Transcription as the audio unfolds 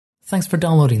Thanks for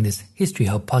downloading this History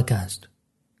Hub podcast.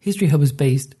 History Hub is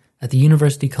based at the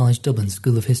University College Dublin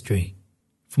School of History.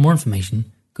 For more information,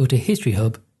 go to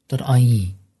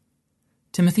historyhub.ie.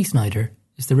 Timothy Snyder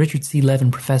is the Richard C.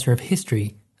 Levin Professor of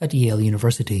History at Yale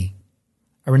University.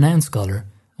 A renowned scholar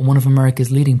and one of America's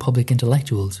leading public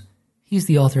intellectuals, he is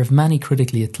the author of many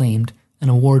critically acclaimed and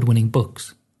award-winning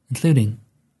books, including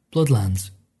Bloodlands,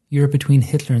 Europe Between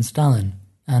Hitler and Stalin,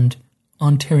 and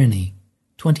On Tyranny,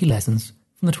 20 Lessons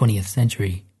from the 20th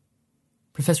Century.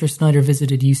 Professor Snyder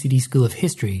visited UCD School of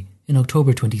History in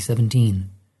October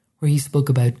 2017, where he spoke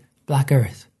about Black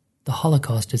Earth, the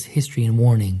Holocaust as History and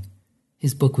Warning,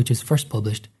 his book which was first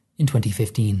published in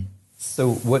 2015.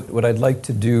 So what I'd like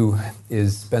to do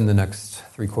is spend the next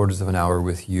 3/4 of an hour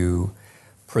with you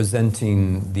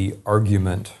presenting the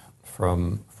argument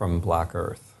from Black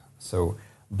Earth. So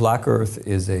Black Earth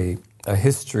is a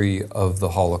history of the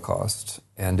Holocaust,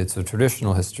 and it's a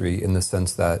traditional history in the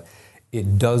sense that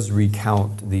it does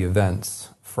recount the events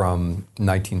from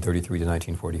 1933 to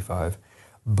 1945,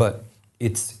 but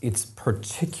its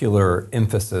particular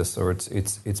emphasis or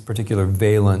its particular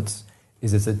valence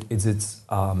is its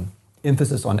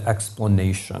emphasis on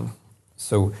explanation.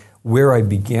 So where I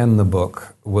began the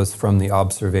book was from the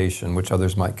observation, which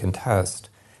others might contest,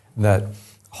 that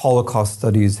Holocaust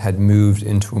studies had moved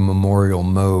into a memorial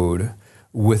mode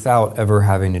without ever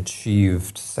having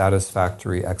achieved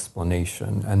satisfactory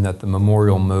explanation, and that the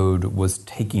memorial mode was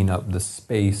taking up the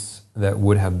space that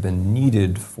would have been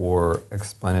needed for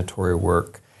explanatory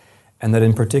work, and that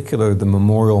in particular the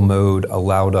memorial mode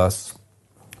allowed us,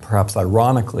 perhaps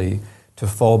ironically, to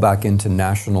fall back into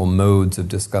national modes of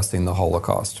discussing the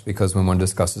Holocaust, because when one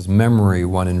discusses memory,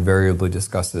 one invariably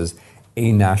discusses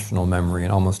a national memory,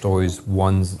 and almost always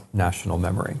one's national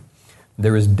memory.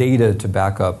 There is data to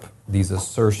back up these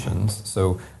assertions.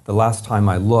 So the last time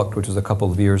I looked, which was a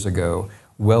couple of years ago,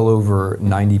 well over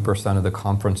 90% of the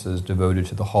conferences devoted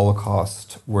to the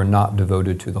Holocaust were not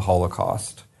devoted to the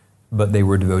Holocaust, but they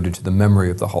were devoted to the memory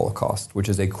of the Holocaust, which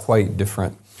is a quite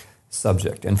different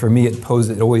subject. And for me,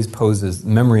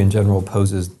 memory in general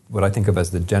poses what I think of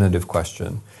as the genitive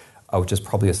question, which is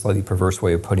probably a slightly perverse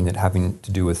way of putting it, having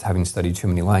to do with having studied too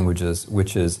many languages,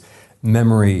 which is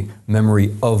memory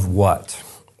of what?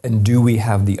 And do we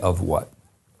have the of what?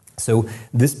 So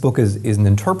this book is an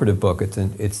interpretive book.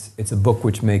 It's a book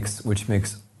which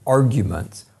makes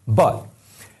arguments, but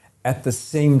at the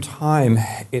same time,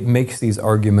 it makes these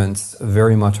arguments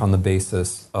very much on the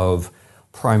basis of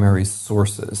primary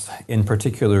sources, in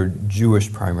particular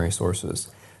Jewish primary sources.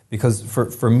 Because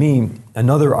for me,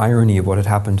 another irony of what had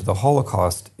happened to the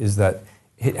Holocaust is that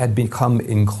it had become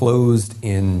enclosed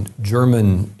in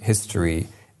German history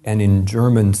and in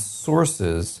German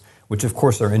sources, which of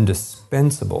course are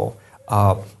indispensable,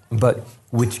 but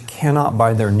which cannot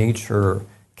by their nature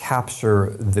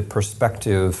capture the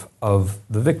perspective of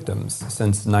the victims,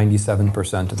 since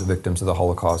 97% of the victims of the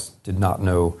Holocaust did not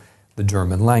know the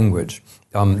German language.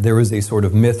 There is a sort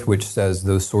of myth which says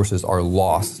those sources are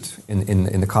lost.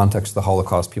 In the context of the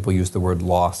Holocaust, people use the word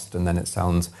lost, and then it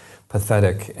sounds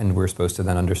pathetic, and we're supposed to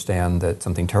then understand that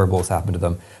something terrible has happened to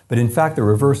them. But in fact, the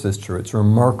reverse is true. It's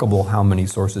remarkable how many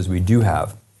sources we do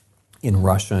have in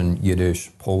Russian,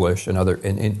 Yiddish, Polish, and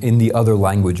in the other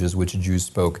languages which Jews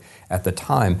spoke at the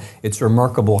time. It's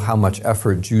remarkable how much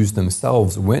effort Jews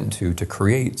themselves went to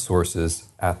create sources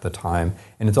at the time.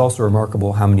 And it's also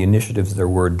remarkable how many initiatives there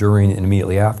were during and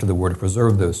immediately after the war to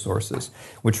preserve those sources,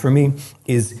 which for me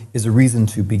is a reason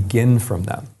to begin from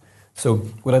them. So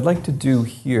what I'd like to do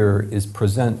here is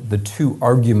present the two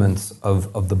arguments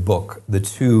of the book, the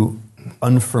two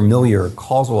unfamiliar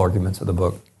causal arguments of the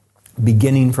book,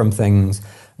 beginning from things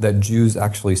that Jews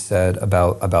actually said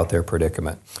about their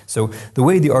predicament. So the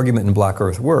way the argument in Black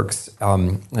Earth works,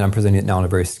 and I'm presenting it now in a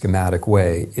very schematic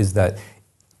way, is that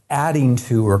adding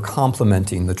to or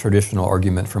complementing the traditional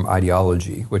argument from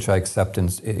ideology, which I accept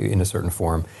in a certain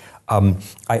form,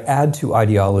 I add to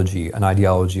ideology an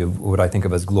ideology of what I think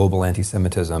of as global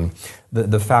anti-Semitism,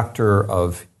 the factor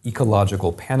of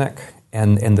ecological panic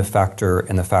and the factor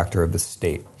of the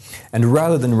state. And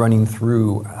rather than running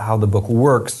through how the book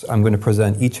works, I'm going to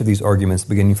present each of these arguments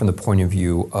beginning from the point of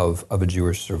view of a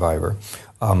Jewish survivor,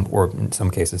 or in some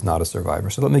cases not a survivor.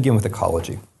 So let me begin with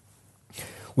ecology.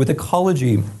 With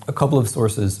ecology, a couple of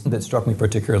sources that struck me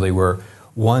particularly were,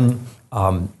 one,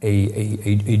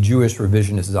 a Jewish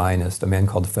revisionist Zionist, a man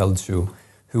called Feldshuh,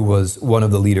 who was one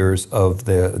of the leaders of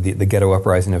the ghetto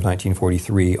uprising of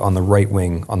 1943 on the right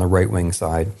wing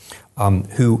side,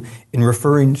 who, in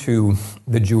referring to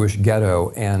the Jewish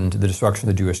ghetto and the destruction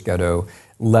of the Jewish ghetto,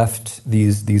 left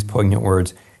these poignant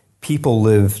words: "People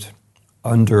lived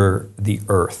under the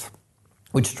earth."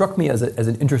 which struck me as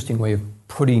an interesting way of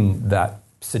putting that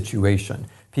situation.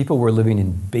 People were living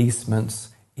in basements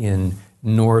in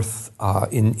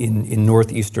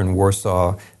northeastern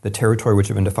Warsaw, the territory which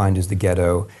had been defined as the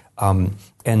ghetto,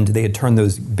 and they had turned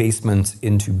those basements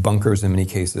into bunkers in many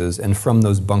cases, and from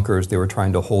those bunkers they were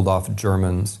trying to hold off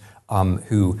Germans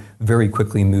who very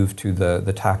quickly moved to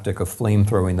the tactic of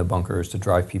flame-throwing the bunkers to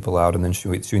drive people out and then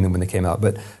shooting them when they came out.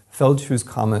 But Feldshuh's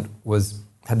comment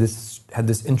had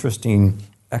this interesting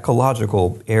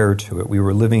ecological air to it. We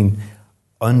were living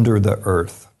under the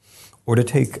earth. Or to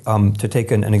take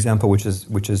an example which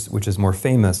is more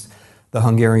famous, the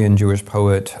Hungarian Jewish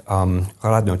poet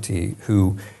Radnóti,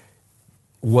 who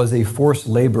was a forced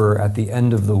laborer at the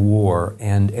end of the war,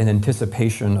 and in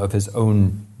anticipation of his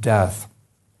own death,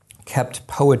 kept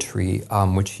poetry,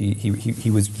 which he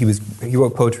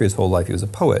wrote poetry his whole life. He was a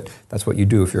poet. That's what you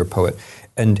do if you're a poet.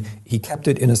 And he kept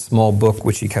it in a small book,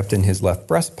 which he kept in his left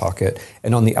breast pocket.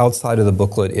 And on the outside of the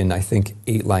booklet, in I think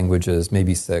 8 languages,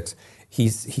 maybe 6,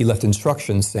 he left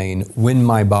instructions saying, "When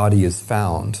my body is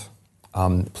found,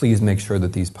 please make sure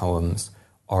that these poems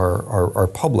are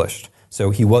published." So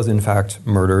he was in fact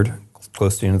murdered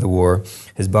close to the end of the war.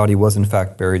 His body was in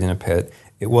fact buried in a pit.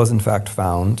 It was in fact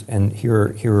found, and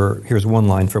here's one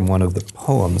line from one of the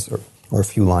poems, or a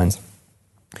few lines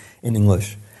in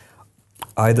English.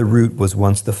 "I the root was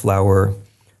once the flower,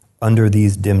 under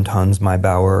these dim tons my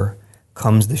bower,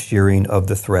 comes the shearing of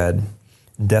the thread,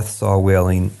 death saw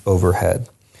wailing overhead."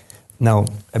 Now,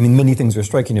 I mean, many things are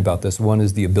striking about this. One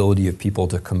is the ability of people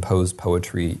to compose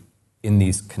poetry in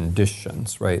these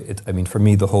conditions, right? For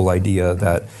me, the whole idea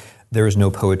that there is no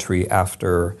poetry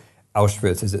after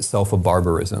Auschwitz is itself a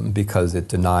barbarism because it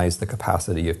denies the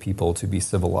capacity of people to be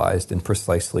civilized in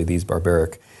precisely these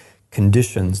barbaric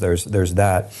conditions. There's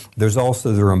that. There's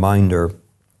also the reminder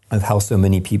of how so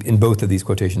many people, in both of these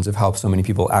quotations, of how so many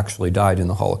people actually died in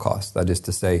the Holocaust. That is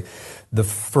to say, the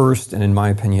first, and in my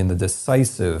opinion, the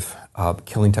decisive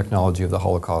killing technology of the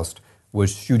Holocaust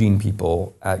was shooting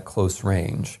people at close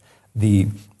range. The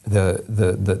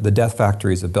death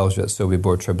factories of Belzec,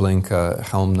 Sobibor, Treblinka,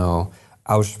 Chelmno,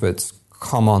 Auschwitz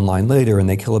come online later, and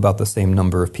they kill about the same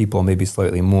number of people, maybe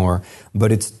slightly more.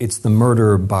 But it's the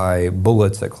murder by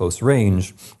bullets at close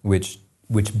range which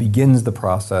begins the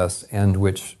process, and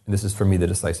which, this is for me the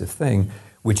decisive thing,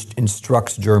 which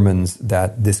instructs Germans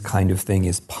that this kind of thing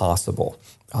is possible.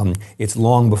 It's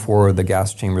long before the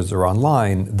gas chambers are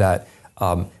online that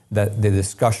the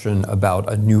discussion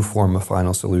about a new form of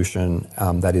final solution,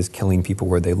 that is killing people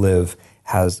where they live,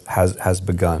 has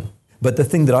begun. But the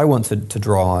thing that I want to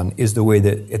draw on is the way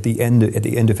that at the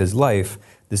end of his life,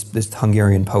 this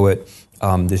Hungarian poet,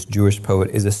 this Jewish poet,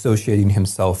 is associating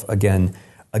himself again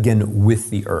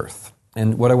with the earth.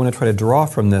 And what I want to try to draw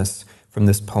from this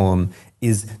poem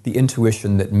is the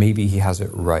intuition that maybe he has it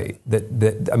right.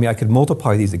 I could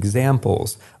multiply these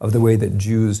examples of the way that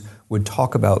Jews would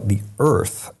talk about the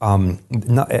earth, and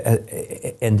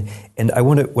I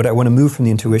want to move from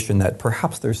the intuition that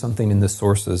perhaps there's something in the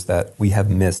sources that we have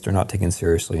missed or not taken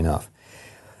seriously enough.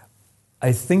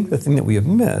 I think the thing that we have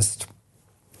missed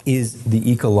is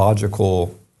the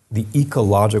ecological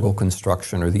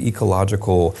construction or the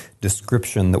ecological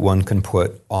description that one can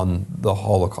put on the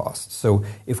Holocaust. So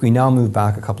if we now move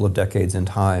back a couple of decades in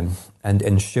time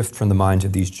and shift from the minds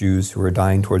of these Jews who were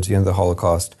dying towards the end of the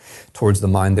Holocaust towards the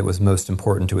mind that was most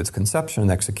important to its conception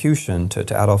and execution, to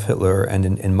Adolf Hitler and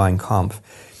in Mein Kampf,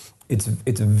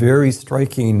 it's very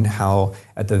striking how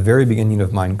at the very beginning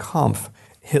of Mein Kampf,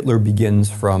 Hitler begins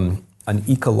from an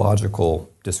ecological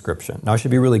description. Now, I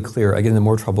should be really clear. I get into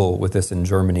more trouble with this in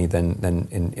Germany than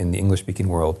in the English-speaking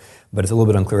world, but it's a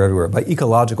little bit unclear everywhere. By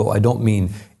ecological, I don't mean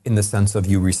in the sense of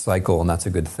you recycle and that's a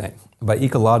good thing. By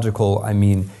ecological, I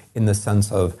mean in the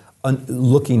sense of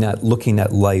looking at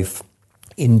life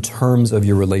in terms of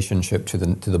your relationship to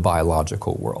the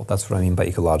biological world. That's what I mean by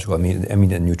ecological. I mean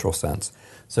in a neutral sense.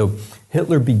 So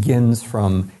Hitler begins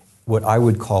from what I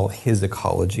would call his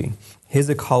ecology. His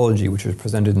ecology, which is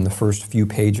presented in the first few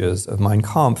pages of Mein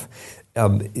Kampf,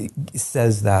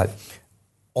 says that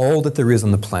all that there is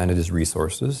on the planet is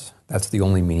resources. That's the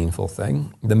only meaningful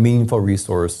thing. The meaningful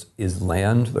resource is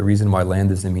land. The reason why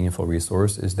land is a meaningful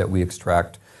resource is that we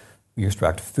extract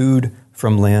food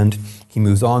from land. He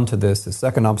moves on to this. His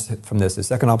second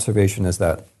observation is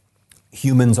that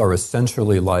humans are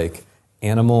essentially like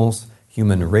animals.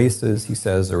 Human races, he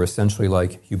says, are essentially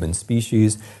like human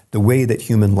species. The way that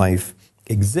human life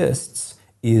exists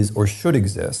is, or should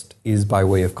exist, is by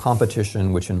way of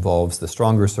competition, which involves the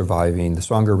stronger surviving, the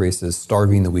stronger races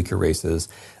starving the weaker races.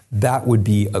 that would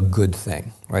be a good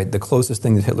thing, right? The closest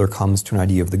thing that Hitler comes to an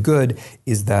idea of the good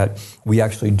is that we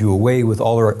actually do away with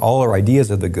all our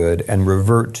ideas of the good and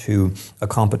revert to a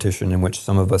competition in which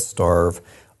some of us starve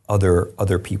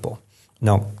other people.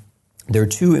 Now, there are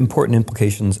two important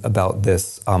implications about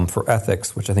this for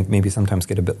ethics, which I think maybe sometimes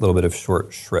get a little bit of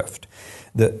short shrift.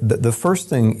 The first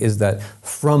thing is that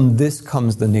from this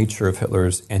comes the nature of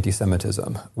Hitler's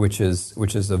anti-Semitism, which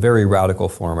is a very radical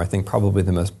form. I think probably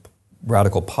the most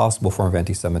radical possible form of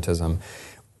anti-Semitism,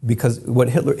 because what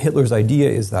Hitler's idea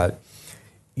is that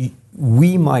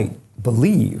we might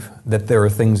believe that there are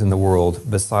things in the world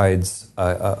besides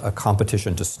a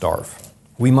competition to starve.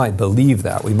 We might believe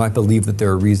that. We might believe that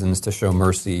there are reasons to show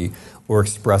mercy or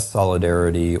express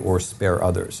solidarity or spare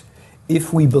others.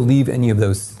 If we believe any of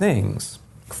those things,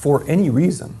 for any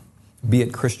reason, be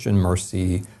it Christian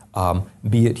mercy,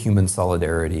 be it human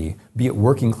solidarity, be it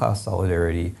working class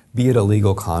solidarity, be it a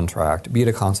legal contract, be it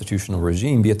a constitutional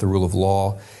regime, be it the rule of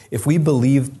law, if we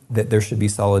believe that there should be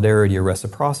solidarity or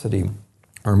reciprocity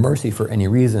or mercy for any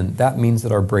reason, that means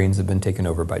that our brains have been taken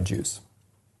over by Jews.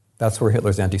 That's where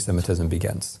Hitler's anti-Semitism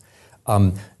begins.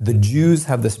 The Jews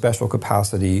have the special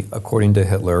capacity, according to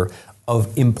Hitler,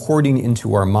 of importing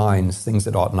into our minds things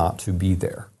that ought not to be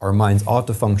there. Our minds ought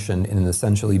to function in an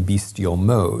essentially bestial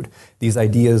mode. These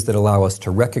ideas that allow us to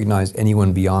recognize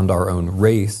anyone beyond our own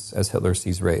race, as Hitler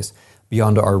sees race,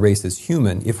 beyond our race as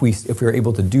human, if we're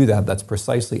able to do that, that's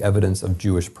precisely evidence of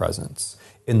Jewish presence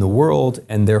in the world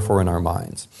and therefore in our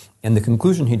minds. And the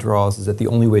conclusion he draws is that the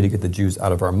only way to get the Jews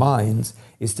out of our minds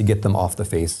is to get them off the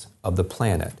face of the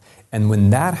planet. And when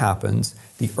that happens,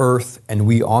 the earth and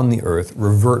we on the earth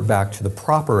revert back to the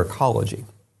proper ecology,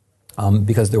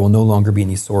 because there will no longer be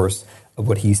any source of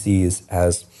what he sees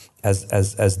as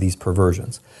these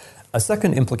perversions. A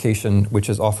second implication, which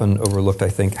is often overlooked, I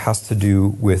think, has to do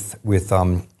with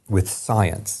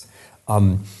science.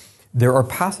 There are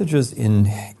passages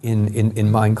in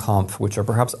Mein Kampf which are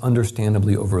perhaps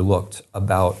understandably overlooked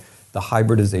about the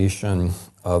hybridization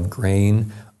of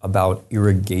grain, about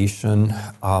irrigation,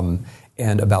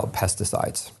 and about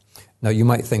pesticides. Now, you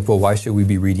might think, well, why should we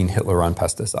be reading Hitler on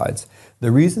pesticides?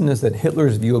 The reason is that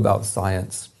Hitler's view about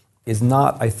science is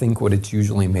not, I think, what it's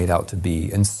usually made out to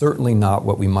be, and certainly not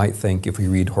what we might think if we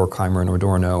read Horkheimer and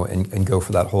Adorno and go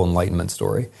for that whole Enlightenment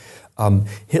story.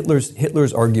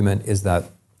 Hitler's argument is that,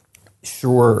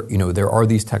 sure, there are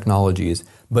these technologies,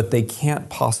 but they can't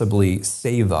possibly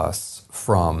save us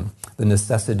from the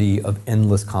necessity of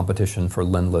endless competition for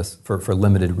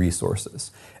limited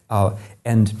resources.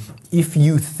 And if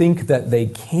you think that they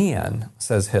can,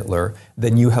 says Hitler,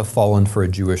 then you have fallen for a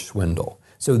Jewish swindle.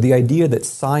 So the idea that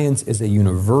science is a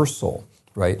universal,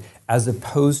 right, as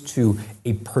opposed to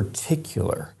a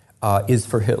particular, is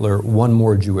for Hitler one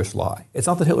more Jewish lie. It's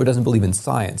not that Hitler doesn't believe in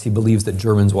science. He believes that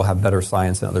Germans will have better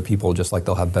science than other people, just like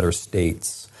they'll have better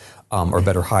states, or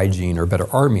better hygiene, or better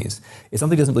armies. It's not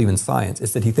that he doesn't believe in science.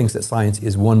 It's that he thinks that science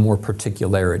is one more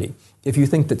particularity. If you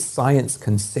think that science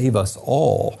can save us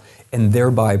all and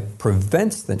thereby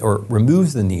prevents or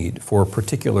removes the need for a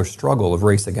particular struggle of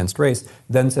race against race,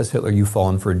 then, says Hitler, you've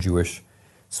fallen for a Jewish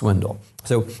swindle.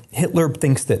 So Hitler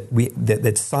thinks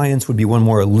that science would be one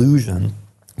more illusion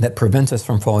that prevents us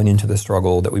from falling into the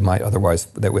struggle that we might otherwise,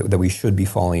 that we should be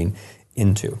falling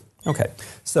into. Okay,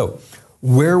 so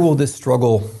where will this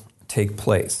struggle take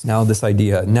place? Now this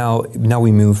idea, now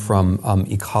we move from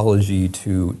ecology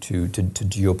to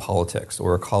geopolitics,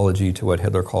 or ecology to what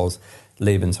Hitler calls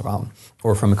Lebensraum,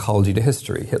 or from ecology to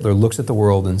history. Hitler looks at the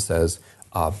world and says,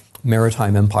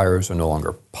 maritime empires are no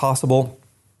longer possible,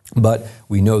 but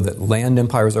we know that land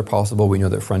empires are possible, we know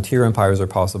that frontier empires are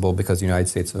possible because the United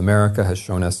States of America has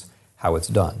shown us how it's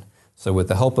done. So with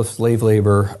the help of slave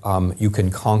labor, you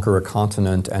can conquer a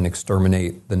continent and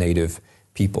exterminate the native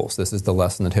peoples. This is the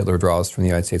lesson that Hitler draws from the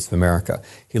United States of America.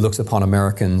 He looks upon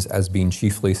Americans as being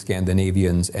chiefly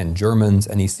Scandinavians and Germans,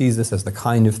 and he sees this as the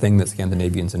kind of thing that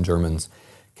Scandinavians and Germans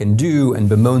can do, and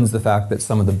bemoans the fact that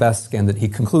he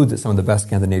concludes that some of the best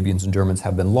Scandinavians and Germans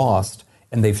have been lost,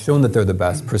 and they've shown that they're the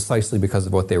best precisely because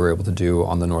of what they were able to do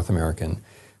on the North American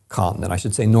continent. I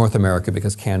should say North America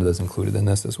because Canada is included in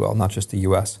this as well, not just the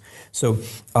U.S. So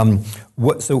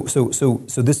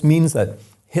this means that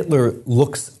Hitler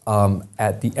looks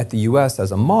at the U.S.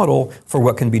 as a model for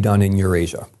what can be done in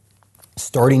Eurasia.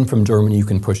 Starting from Germany, you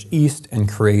can push east and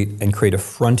create a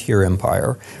frontier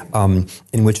empire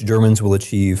in which Germans will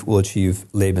achieve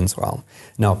Lebensraum.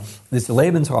 Now, this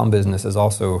Lebensraum business is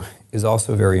also is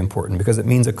also very important because it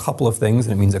means a couple of things,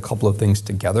 and it means a couple of things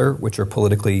together, which are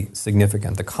politically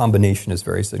significant. The combination is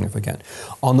very significant.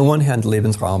 On the one hand,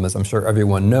 Lebensraum, as I'm sure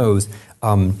everyone knows,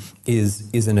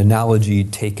 is an analogy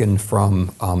taken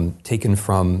from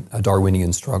a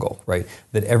Darwinian struggle, right?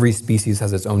 That every species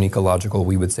has its own ecological,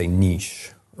 we would say,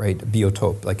 niche, right?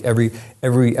 Biotope. Like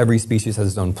every species has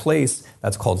its own place.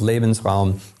 That's called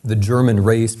Lebensraum. The German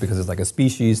race, because it's like a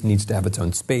species, needs to have its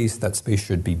own space. That space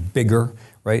should be bigger,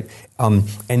 right? And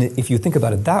if you think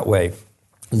about it that way,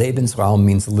 Lebensraum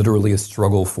means literally a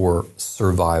struggle for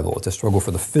survival. It's a struggle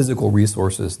for the physical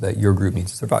resources that your group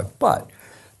needs to survive. But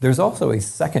there's also a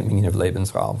second meaning of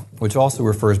Lebensraum, which also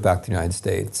refers back to the United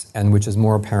States, and which is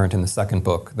more apparent in the second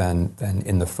book than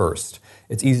in the first.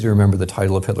 It's easy to remember the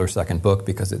title of Hitler's second book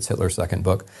because it's Hitler's second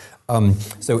book.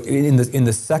 So in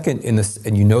the second,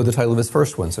 and you know the title of his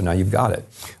first one, so now you've got it.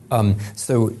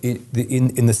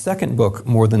 In the second book,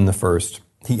 more than the first,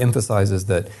 he emphasizes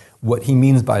that what he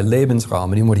means by Lebensraum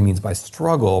and even what he means by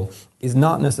struggle is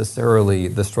not necessarily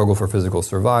the struggle for physical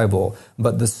survival,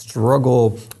 but the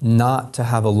struggle not to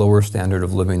have a lower standard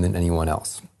of living than anyone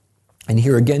else. And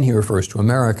here again, he refers to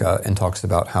America and talks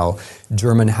about how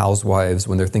German housewives,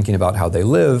 when they're thinking about how they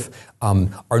live,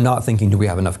 are not thinking, do we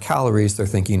have enough calories? They're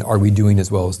thinking, are we doing as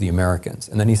well as the Americans?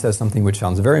 And then he says something which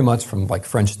sounds very much from like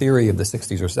French theory of the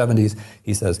 60s or 70s.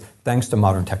 He says, thanks to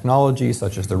modern technology,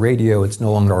 such as the radio, it's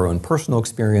no longer our own personal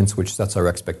experience, which sets our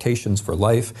expectations for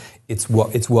life. It's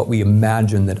what we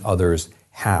imagine that others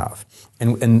have.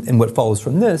 And what follows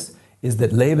from this is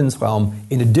that Lebensraum,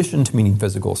 in addition to meaning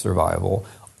physical survival,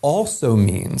 also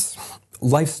means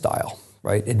lifestyle,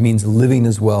 right? It means living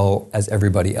as well as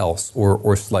everybody else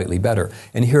or slightly better.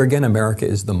 And here again, America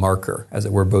is the marker, as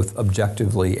it were, both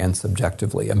objectively and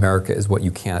subjectively. America is what you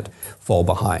can't fall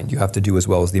behind. You have to do as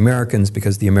well as the Americans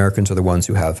because the Americans are the ones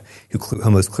who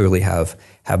most clearly have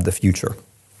the future.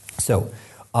 So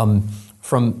and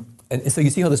so you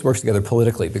see how this works together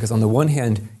politically, because on the one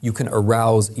hand, you can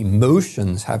arouse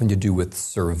emotions having to do with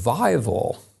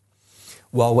survival,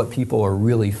 while what people are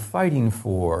really fighting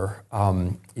for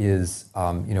is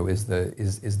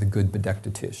the good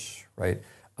bedekte Tisch, right?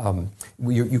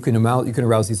 You can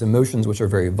arouse these emotions which are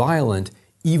very violent,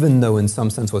 even though in some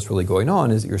sense what's really going on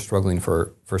is that you're struggling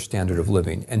for standard of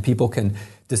living. And people can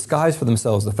disguise for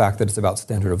themselves the fact that it's about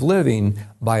standard of living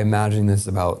by imagining this is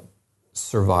about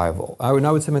survival. I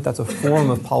would submit that's a form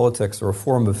of politics or a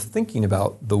form of thinking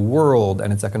about the world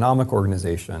and its economic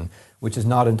organization, which is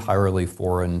not entirely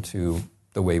foreign to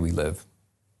the way we live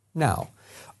now.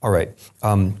 All right.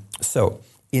 So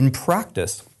in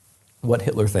practice, what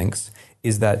Hitler thinks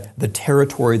is that the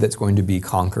territory that's going to be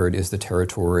conquered is the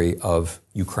territory of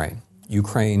Ukraine.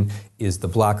 Ukraine is the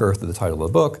black earth of the title of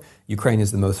the book. Ukraine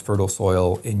is the most fertile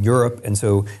soil in Europe. And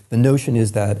so the notion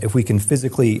is that if we can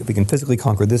physically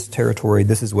conquer this territory,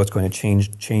 this is what's going to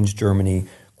change Germany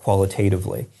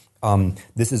qualitatively.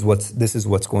 This is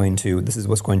what's going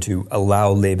to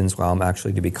allow Lebensraum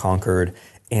actually to be conquered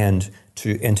and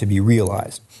to be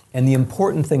realized. And the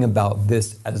important thing about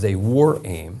this as a war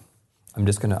aim, I'm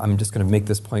just going to make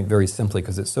this point very simply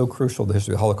because it's so crucial to the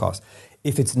history of the Holocaust.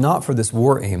 If it's not for this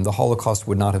war aim, the Holocaust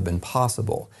would not have been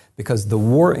possible, because the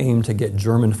war aim to get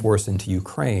German force into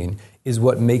Ukraine is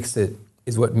what makes it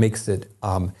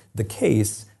the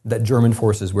case that German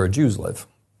force is where Jews live.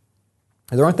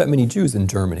 There aren't that many Jews in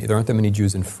Germany. There aren't that many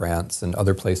Jews in France and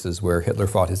other places where Hitler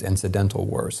fought his incidental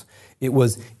wars. It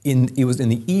was in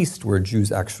the East where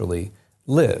Jews actually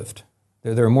lived.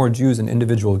 There are more Jews in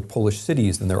individual Polish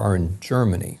cities than there are in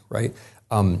Germany, right?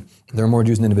 There are more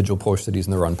Jews in individual Polish cities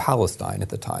than there are in Palestine at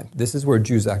the time. This is where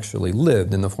Jews actually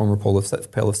lived, in the former Pale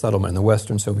of Settlement, in the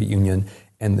Western Soviet Union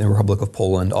and the Republic of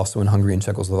Poland, also in Hungary and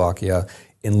Czechoslovakia,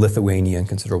 in Lithuania in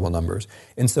considerable numbers.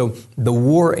 And so the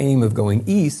war aim of going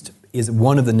east is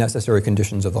one of the necessary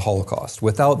conditions of the Holocaust.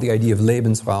 Without the idea of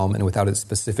Lebensraum and without its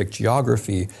specific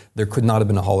geography, there could not have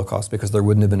been a Holocaust because there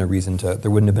wouldn't have been a reason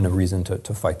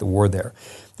to fight the war there.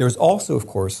 There's also, of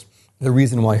course, the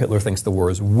reason why Hitler thinks the war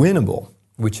is winnable,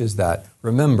 which is that,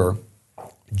 remember,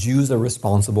 Jews are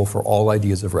responsible for all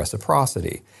ideas of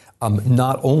reciprocity.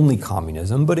 Not only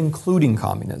communism, but including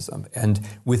communism. And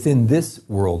within this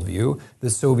worldview,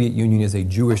 the Soviet Union is a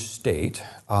Jewish state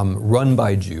run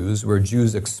by Jews, where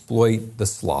Jews exploit the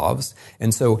Slavs.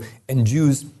 And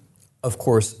Jews, of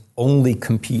course, only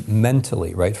compete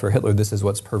mentally, right? For Hitler, this is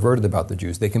what's perverted about the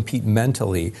Jews. They compete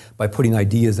mentally by putting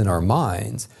ideas in our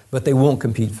minds, but they won't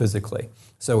compete physically.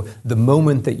 So the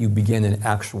moment that you begin an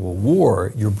actual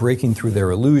war, you're breaking through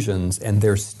their illusions, and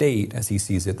their state, as he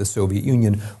sees it, the Soviet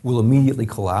Union, will immediately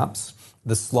collapse.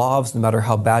 The Slavs, no matter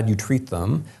how bad you treat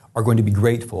them, are going to be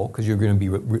grateful because you're going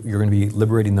to be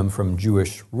liberating them from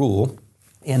Jewish rule,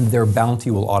 and their bounty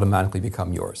will automatically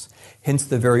become yours. Hence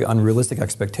the very unrealistic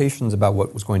expectations about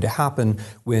what was going to happen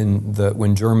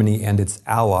when Germany and its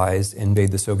allies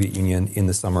invade the Soviet Union in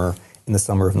the summer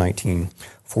of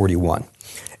 1941.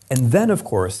 And then, of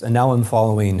course, and now I'm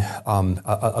following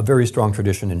a very strong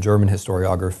tradition in German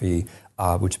historiography,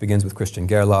 which begins with Christian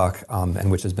Gerlach, and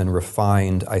which has been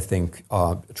refined, I think,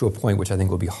 to a point which I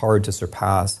think will be hard to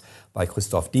surpass by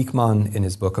Christoph Diekmann in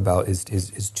his book about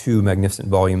his two magnificent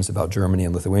volumes about Germany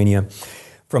and Lithuania.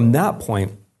 From that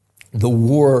point, the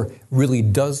war really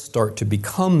does start to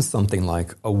become something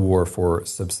like a war for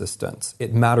subsistence.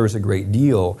 It matters a great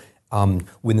deal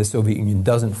when the Soviet Union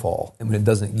doesn't fall and when it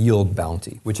doesn't yield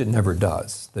bounty, which it never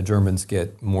does. The Germans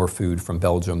get more food from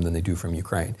Belgium than they do from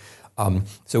Ukraine.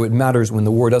 So it matters when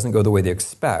the war doesn't go the way they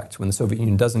expect, when the Soviet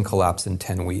Union doesn't collapse in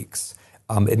 10 weeks.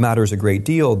 It matters a great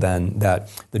deal then that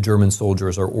the German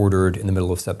soldiers are ordered in the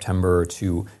middle of September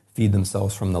to feed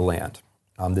themselves from the land.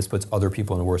 This puts other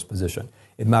people in a worse position.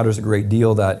 It matters a great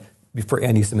deal that, for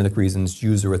anti-Semitic reasons,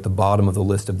 Jews are at the bottom of the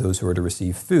list of those who are to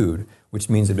receive food, which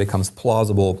means it becomes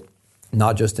plausible,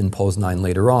 not just in Poznań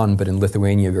later on, but in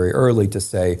Lithuania very early, to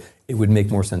say it would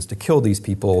make more sense to kill these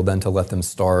people than to let them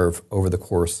starve over the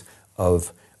course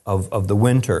of the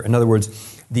winter. In other words,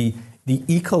 the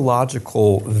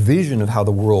ecological vision of how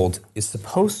the world is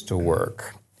supposed to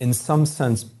work, in some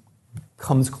sense,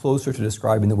 comes closer to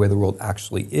describing the way the world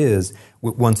actually is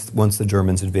once the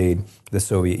Germans invade the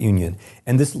Soviet Union.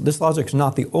 And this logic is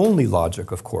not the only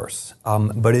logic, of course,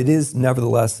 but it is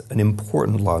nevertheless an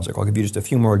important logic. I'll give you just a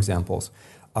few more examples.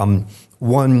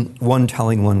 One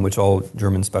telling one, which all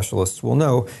German specialists will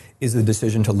know, is the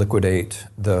decision to liquidate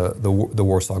the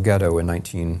Warsaw Ghetto in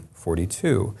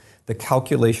 1942. The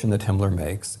calculation that Himmler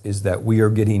makes is that we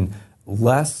are getting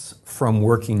less from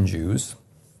working Jews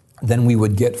than we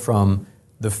would get from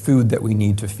the food that we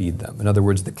need to feed them. In other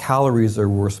words, the calories are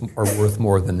worth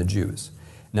more than the Jews.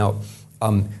 Now,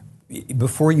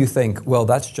 before you think, well,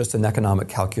 that's just an economic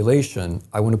calculation,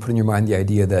 I want to put in your mind the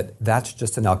idea that that's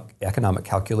just an economic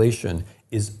calculation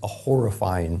is a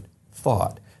horrifying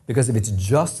thought. Because if it's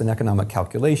just an economic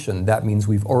calculation, that means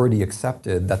we've already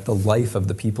accepted that the life of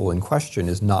the people in question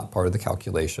is not part of the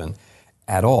calculation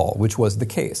at all, which was the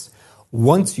case.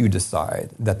 Once you decide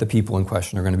that the people in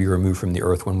question are going to be removed from the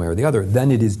earth one way or the other, then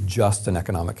it is just an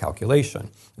economic calculation.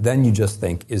 Then you just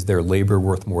think, is their labor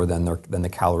worth more than the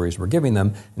calories we're giving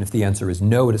them? And if the answer is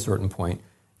no at a certain point,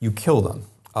 you kill them.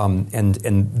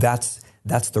 And that's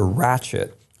the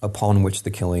ratchet upon which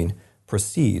the killing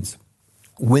proceeds.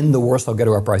 When the Warsaw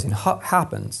Ghetto Uprising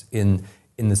happens in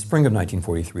the spring of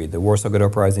 1943, the Warsaw Ghetto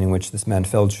Uprising in which this man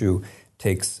Feldschuh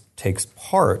takes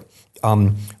part,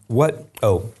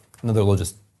 another little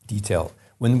just detail.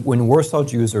 When Warsaw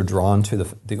Jews are drawn to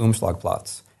the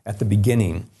Umschlagplatz, at the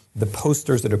beginning, the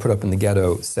posters that are put up in the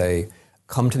ghetto say,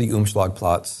 "Come to the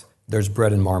Umschlagplatz, there's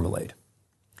bread and marmalade."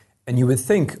 And you would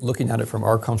think, looking at it from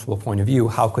our comfortable point of view,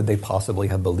 how could they possibly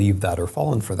have believed that or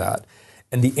fallen for that?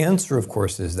 And the answer, of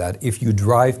course, is that if you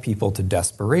drive people to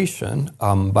desperation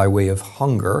by way of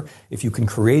hunger, if you can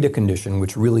create a condition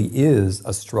which really is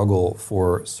a struggle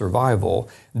for survival,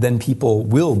 then people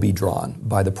will be drawn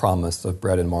by the promise of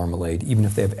bread and marmalade, even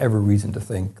if they have every reason to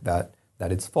think that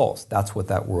it's false. That's what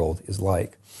that world is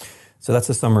like. So that's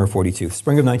the summer of 42.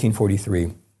 Spring of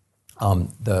 1943,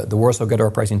 the Warsaw Ghetto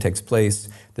Uprising takes place.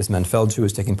 This man Feldschuh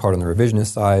is taking part on the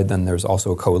revisionist side. Then there's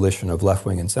also a coalition of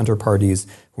left-wing and center parties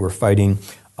who are fighting.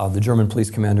 The German police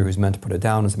commander who's meant to put it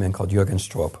down is a man called Jürgen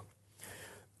Stroop.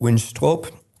 When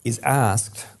Stroop is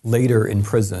asked later in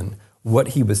prison what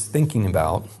he was thinking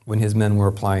about when his men were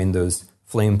applying those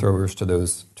flamethrowers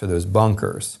to those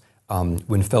bunkers,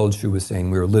 when Feldschuh was saying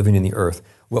we were living in the earth,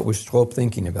 what was Stroop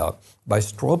thinking about? By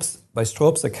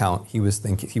Stroop's account, he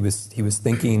was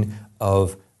thinking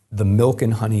of the milk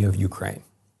and honey of Ukraine.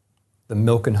 The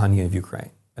milk and honey of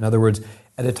Ukraine. In other words,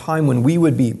 at a time when we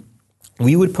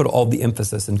would put all the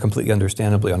emphasis, and completely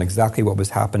understandably, on exactly what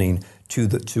was happening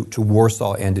to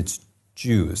Warsaw and its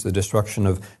Jews, the destruction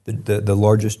of the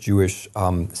largest Jewish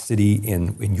city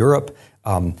in Europe,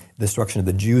 the destruction of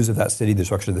the Jews of that city, the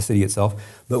destruction of the city itself.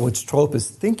 But what Stroop is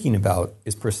thinking about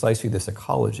is precisely this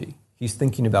ecology. He's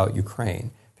thinking about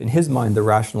Ukraine. In his mind, the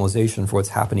rationalization for what's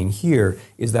happening here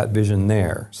is that vision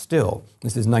there. Still,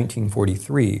 this is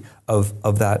 1943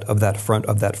 of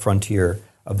that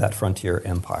frontier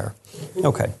empire.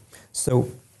 Okay, so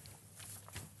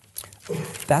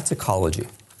that's ecology.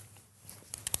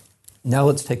 Now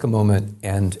let's take a moment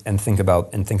and think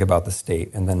about the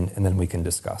state, and then we can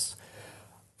discuss.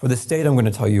 For the state, I'm going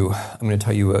to tell you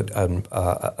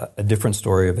a different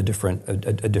story of a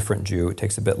different Jew. It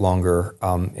takes a bit longer.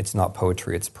 It's not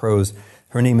poetry; it's prose.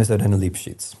 Her name is Irena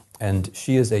Lipschitz, and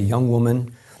she is a young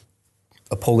woman,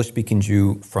 a Polish-speaking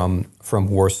Jew from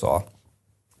Warsaw,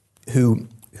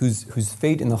 whose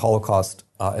fate in the Holocaust,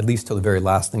 at least till the very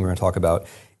last thing we're going to talk about,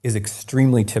 is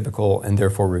extremely typical and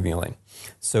therefore revealing.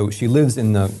 So she lives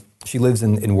in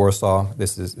Warsaw.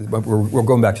 We're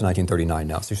going back to 1939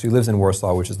 now. So she lives in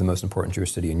Warsaw, which is the most important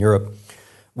Jewish city in Europe.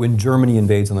 When Germany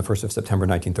invades on the 1st of September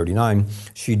 1939,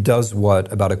 she does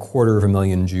what about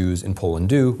 250,000 Jews in Poland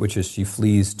do, which is she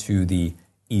flees to the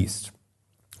east.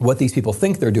 What these people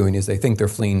think they're doing is they think they're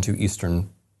fleeing to eastern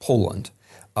Poland.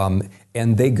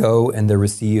 And they go and they're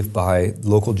received by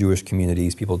local Jewish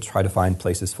communities. People try to find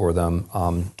places for them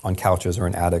on couches or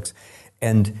in attics.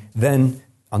 And then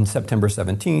on September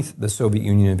 17th, the Soviet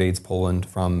Union invades Poland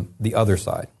from the other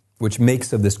side, which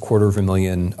makes of this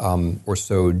 250,000 or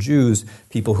so Jews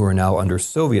people who are now under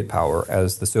Soviet power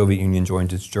as the Soviet Union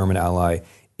joins its German ally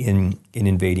in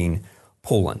invading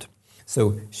Poland.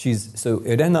 So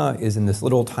Irena is in this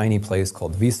little tiny place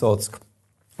called Wysock,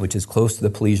 which is close to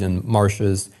the Polesian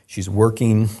marshes. She's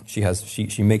working.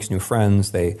 She makes new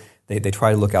friends. They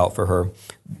try to look out for her.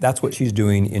 That's what she's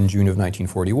doing in June of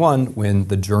 1941 when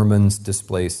the Germans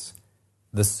displace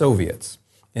the Soviets.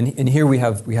 And here we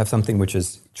have something which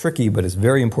is tricky but is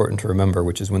very important to remember,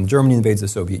 which is when Germany invades the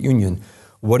Soviet Union,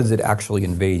 what is it actually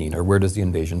invading, or where does the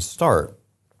invasion start?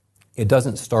 It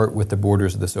doesn't start with the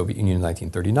borders of the Soviet Union in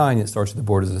 1939. It starts with the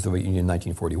borders of the Soviet Union in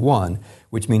 1941,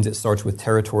 which means it starts with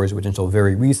territories which until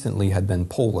very recently had been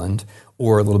Poland,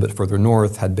 or a little bit further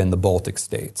north had been the Baltic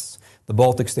states. The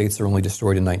Baltic states are only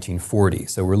destroyed in 1940,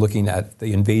 so we're looking at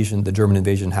the invasion. The German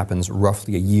invasion happens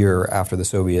roughly a year after the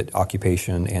Soviet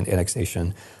occupation and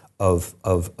annexation of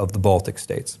the Baltic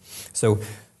states. So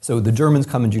the Germans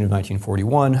come in June of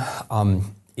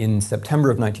 1941. In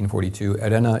September of 1942,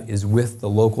 Irena is with the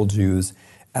local Jews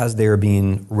as they are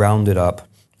being rounded up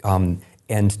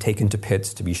and taken to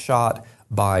pits to be shot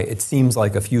by, it seems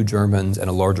like, a few Germans and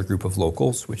a larger group of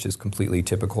locals, which is completely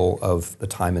typical of the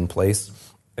time and place.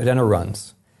 Irena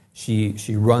runs. She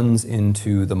runs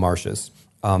into the marshes,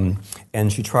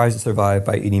 and she tries to survive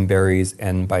by eating berries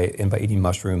and by eating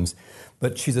mushrooms.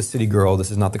 But she's a city girl.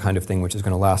 This is not the kind of thing which is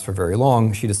going to last for very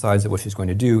long. She decides that what she's going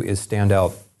to do is stand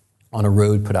out on a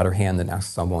road, put out her hand, and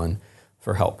ask someone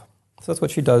for help. So that's what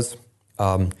she does.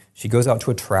 She goes out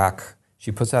to a track.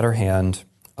 She puts out her hand.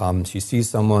 She sees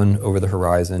someone over the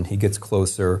horizon. He gets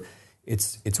closer.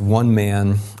 It's one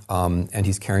man, and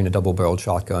he's carrying a double-barreled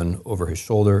shotgun over his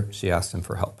shoulder. She asks him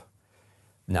for help.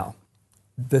 Now,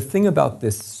 the thing about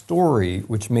this story,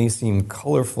 which may seem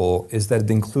colorful, is that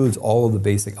it includes all of the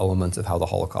basic elements of how the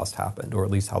Holocaust happened, or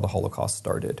at least how the Holocaust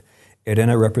started.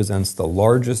 Irena represents the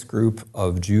largest group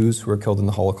of Jews who were killed in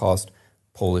the Holocaust,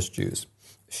 Polish Jews.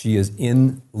 She is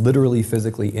literally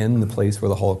physically in the place where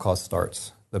the Holocaust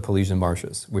starts, the Polesian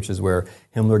marshes, which is where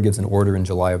Himmler gives an order in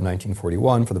July of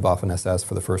 1941 for the Waffen-SS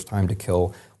for the first time to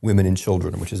kill women and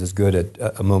children, which is as good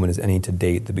at a moment as any to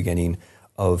date the beginning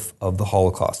of the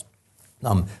Holocaust.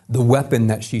 The weapon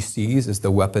that she sees is the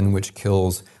weapon which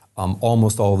kills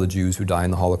almost all of the Jews who die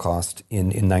in the Holocaust in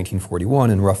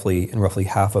 1941, and roughly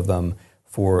half of them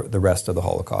for the rest of the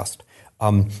Holocaust.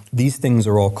 These things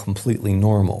are all completely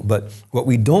normal, but what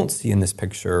we don't see in this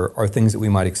picture are things that we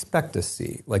might expect to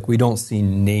see. Like, we don't see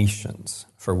nations,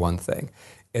 for one thing.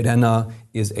 Irena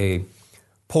is a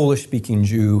Polish-speaking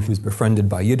Jew who's befriended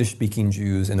by Yiddish-speaking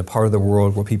Jews in a part of the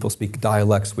world where people speak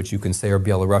dialects which you can say are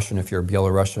Belarusian if you're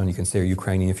Belarusian, you can say are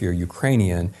Ukrainian if you're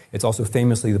Ukrainian. It's also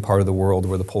famously the part of the world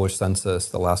where the Polish census,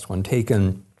 the last one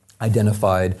taken,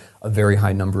 identified a very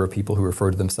high number of people who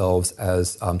referred to themselves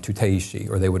as tutejsi,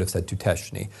 or they would have said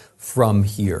tuteshni, from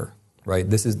here. Right?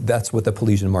 That's what the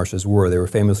Polesian marshes were. They were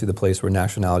famously the place where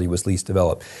nationality was least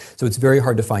developed. So it's very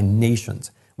hard to find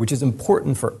nations, which is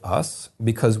important for us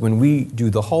because when we do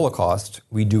the Holocaust,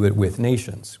 we do it with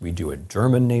nations. We do a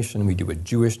German nation, we do a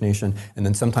Jewish nation, and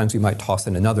then sometimes we might toss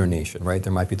in another nation, right?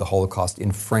 There might be the Holocaust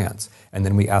in France, and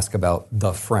then we ask about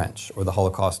the French, or the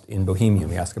Holocaust in Bohemia,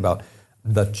 we ask about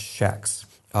the Czechs.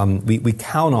 We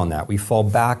count on that. We fall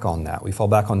back on that. We fall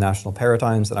back on national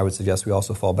paradigms, and I would suggest we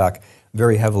also fall back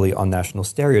very heavily on national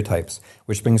stereotypes,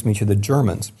 which brings me to the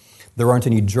Germans. There aren't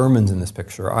any Germans in this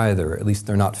picture either. At least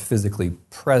they're not physically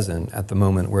present at the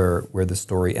moment where the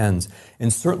story ends.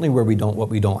 And certainly what we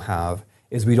don't have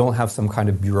is we don't have some kind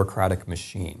of bureaucratic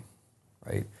machine,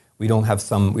 right? We don't have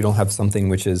something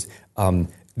which is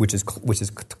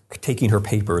taking her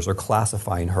papers or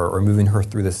classifying her or moving her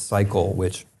through this cycle,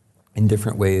 which in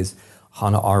different ways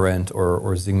Hannah Arendt or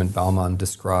Zygmunt Bauman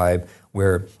describe,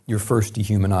 where you're first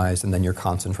dehumanized and then you're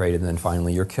concentrated and then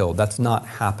finally you're killed. That's not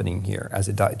happening here, as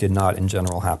it did not in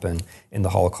general happen in the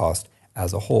Holocaust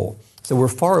as a whole. So we're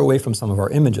far away from some of our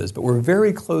images, but we're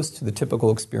very close to the typical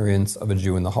experience of a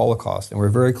Jew in the Holocaust, and we're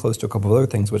very close to a couple of other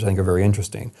things which I think are very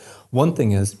interesting. One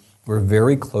thing is we're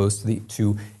very close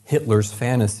to Hitler's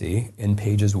fantasy in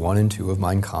pages 1 and 2 of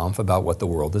Mein Kampf about what the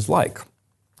world is like.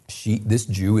 This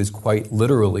Jew is quite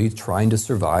literally trying to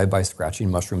survive by scratching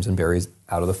mushrooms and berries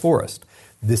out of the forest.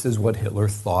 This is what Hitler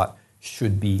thought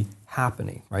should be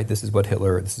happening, right? This is what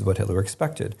Hitler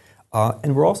expected.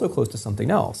 And we're also close to something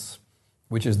else,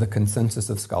 which is the consensus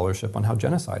of scholarship on how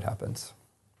genocide happens.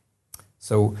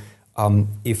 So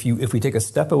if we take a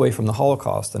step away from the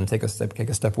Holocaust and take a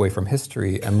step away from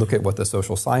history and look at what the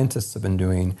social scientists have been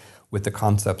doing with the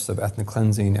concepts of ethnic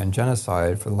cleansing and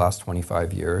genocide for the last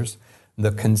 25 years,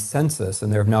 the consensus,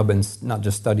 and there have now been not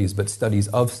just studies, but studies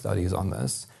of studies on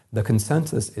this, the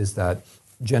consensus is that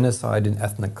genocide and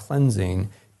ethnic cleansing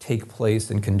take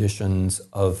place in conditions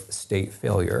of state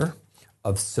failure,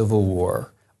 of civil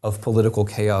war, of political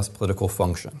chaos, political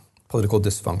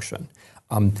dysfunction.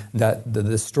 That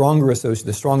the strong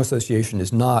association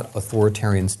is not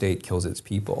authoritarian state kills its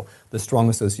people. The strong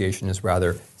association is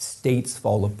rather states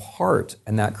fall apart,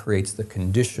 and that creates the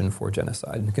condition for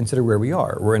genocide. And consider where we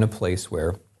are. We're in a place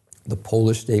where the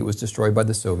Polish state was destroyed by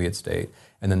the Soviet state,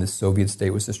 and then the Soviet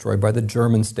state was destroyed by the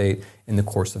German state in the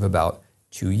course of about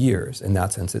 2 years. In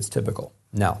that sense, it's typical.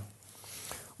 Now,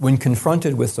 when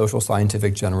confronted with social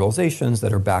scientific generalizations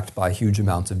that are backed by huge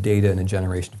amounts of data and a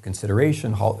generation of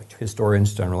consideration,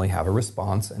 historians generally have a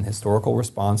response. An historical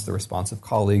response, the response of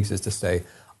colleagues, is to say,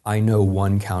 I know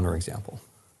one counterexample,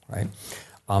 right?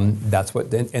 That's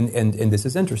what, and this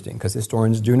is interesting because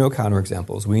historians do know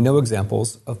counterexamples. We know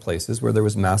examples of places where there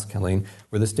was mass killing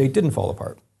where the state didn't fall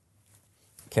apart.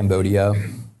 Cambodia,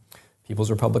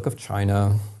 People's Republic of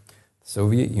China,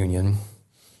 Soviet Union.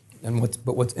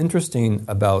 But what's interesting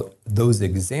about those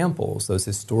examples, those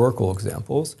historical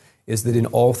examples, is that in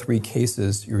all three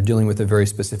cases, you're dealing with a very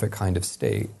specific kind of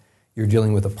state. You're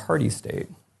dealing with a party state,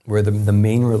 where the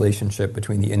main relationship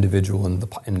between the individual and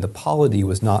the polity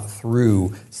was not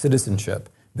through citizenship,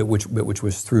 but which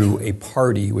was through a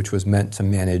party which was meant to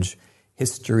manage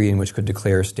history and which could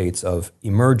declare states of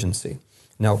emergency.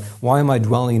 Now, why am I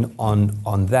dwelling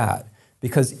on that?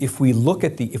 Because if we look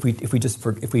at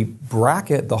if we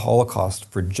bracket the Holocaust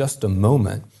for just a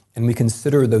moment and we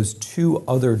consider those two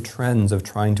other trends of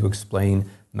trying to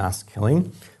explain mass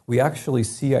killing, we actually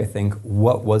see, I think,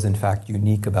 what was in fact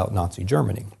unique about Nazi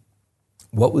Germany.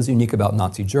 What was unique about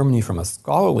Nazi Germany from a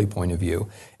scholarly point of view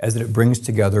is that it brings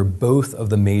together both of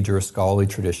the major scholarly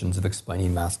traditions of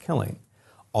explaining mass killing.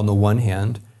 On the one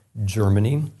hand,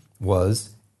 Germany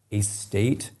was a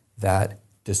state that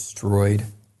destroyed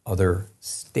other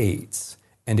states.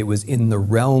 And it was in the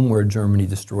realm where Germany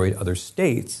destroyed other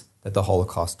states that the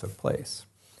Holocaust took place.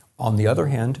 On the other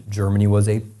hand, Germany was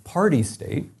a party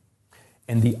state,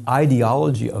 and the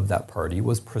ideology of that party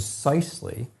was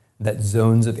precisely that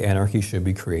zones of anarchy should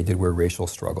be created where racial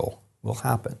struggle will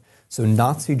happen. So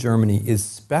Nazi Germany is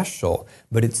special,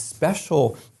 but it's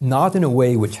special not in a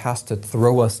way which has to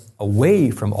throw us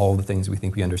away from all the things we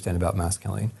think we understand about mass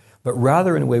killing, but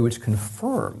rather in a way which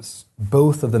confirms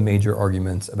both of the major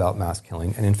arguments about mass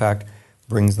killing and in fact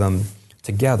brings them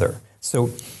together.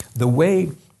 So the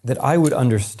way that I would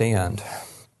understand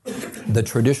the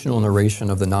traditional narration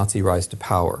of the Nazi rise to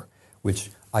power, which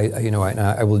I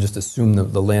will just assume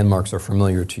the landmarks are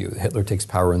familiar to you. Hitler takes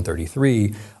power in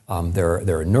 1933.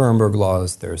 There are Nuremberg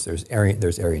laws. There's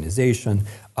Aryanization.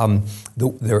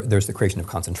 There's the creation of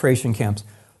concentration camps.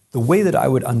 The way that I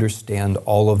would understand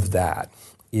all of that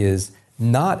is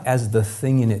not as the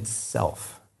thing in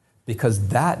itself, because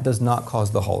that does not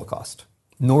cause the Holocaust,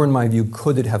 nor in my view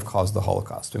could it have caused the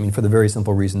Holocaust. I mean, for the very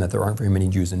simple reason that there aren't very many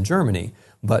Jews in Germany,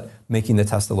 but making the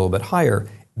test a little bit higher,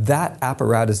 that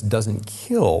apparatus doesn't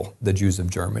kill the Jews of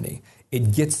Germany.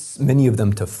 It gets many of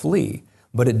them to flee,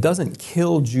 but it doesn't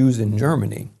kill Jews in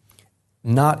Germany,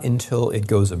 not until it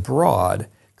goes abroad,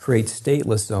 creates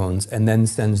stateless zones, and then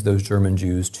sends those German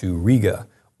Jews to Riga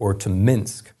or to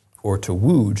Minsk or to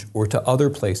Łódź, or to other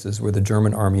places where the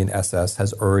German army and SS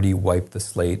has already wiped the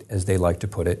slate, as they like to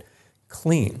put it,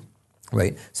 clean,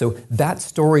 right? So that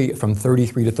story from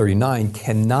 33 to 39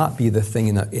 cannot be the thing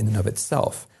in and of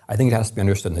itself. I think it has to be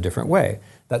understood in a different way.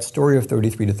 That story of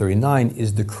 33 to 39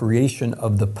 is the creation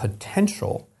of the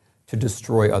potential to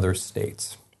destroy other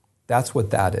states. That's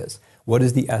what that is. What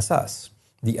is the SS?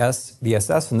 The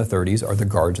SS in the 30s are the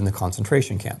guards in the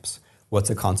concentration camps.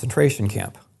 What's a concentration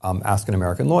camp? Ask an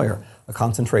American lawyer. A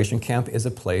concentration camp is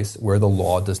a place where the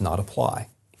law does not apply.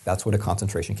 That's what a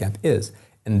concentration camp is.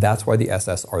 And that's why the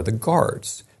SS are the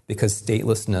guards, because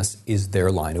statelessness is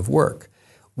their line of work.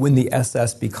 When the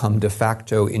SS become de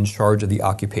facto in charge of the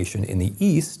occupation in the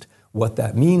East, what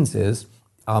that means is,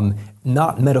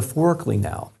 not metaphorically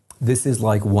now, this is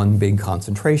like one big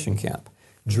concentration camp.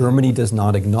 Germany does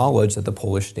not acknowledge that the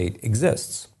Polish state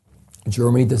exists.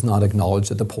 Germany does not acknowledge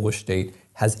that the Polish state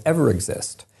has ever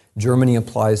existed. Germany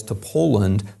applies to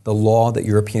Poland the law that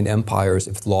European empires,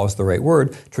 if law is the right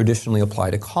word, traditionally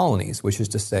apply to colonies, which is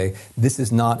to say, this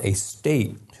is not a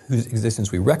state whose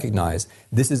existence we recognize.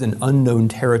 This is an unknown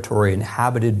territory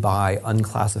inhabited by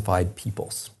unclassified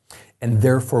peoples. And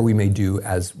therefore, we may do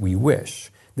as we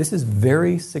wish. This is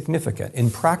very significant.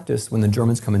 In practice, when the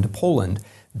Germans come into Poland,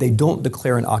 they don't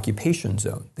declare an occupation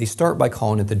zone. They start by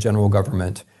calling it the general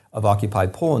government of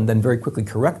occupied Poland, then very quickly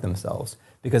correct themselves,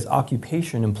 because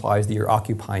occupation implies that you're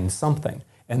occupying something.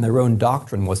 And their own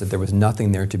doctrine was that there was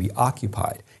nothing there to be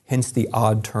occupied. Hence the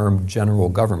odd term general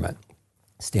government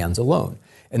stands alone.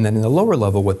 And then in the lower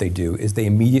level, what they do is they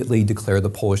immediately declare the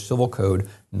Polish Civil Code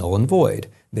null and void.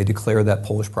 They declare that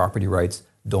Polish property rights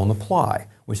don't apply,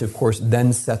 which of course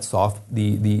then sets off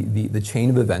the chain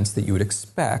of events that you would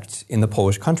expect in the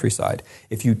Polish countryside.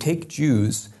 If you take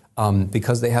Jews,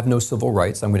 because they have no civil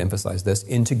rights, I'm going to emphasize this,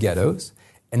 into ghettos,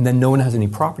 and then no one has any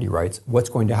property rights, what's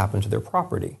going to happen to their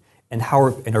property? And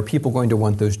are people going to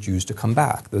want those Jews to come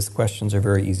back? Those questions are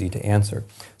very easy to answer.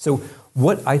 So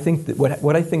what I think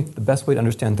the best way to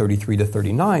understand 33 to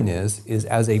 39 is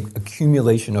as a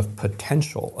accumulation of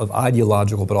potential, of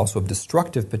ideological but also of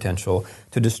destructive potential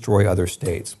to destroy other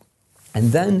states.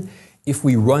 And then if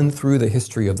we run through the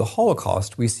history of the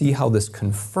Holocaust, we see how this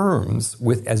confirms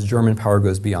as German power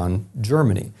goes beyond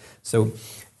Germany. So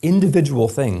individual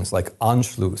things like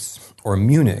Anschluss or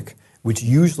Munich, which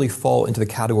usually fall into the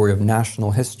category of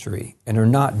national history and are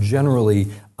not generally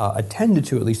attended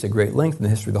to, at least at great length in the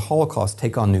history of the Holocaust,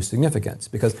 take on new significance,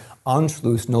 because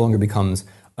Anschluss no longer becomes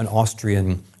an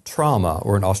Austrian trauma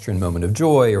or an Austrian moment of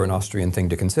joy or an Austrian thing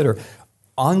to consider.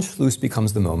 Anschluss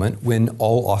becomes the moment when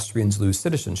all Austrians lose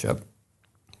citizenship.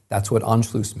 That's what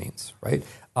Anschluss means, right?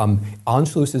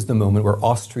 Anschluss is the moment where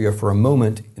Austria, for a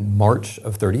moment in March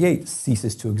of 38,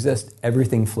 ceases to exist.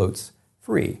 Everything floats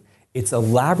free. It's a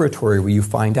laboratory where you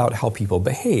find out how people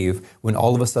behave when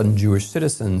all of a sudden Jewish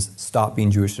citizens stop being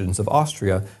Jewish citizens of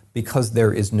Austria because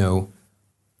there is no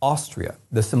Austria.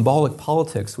 The symbolic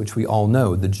politics, which we all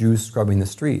know, the Jews scrubbing the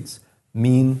streets,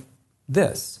 mean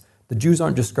this. The Jews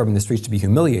aren't just scrubbing the streets to be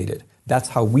humiliated. That's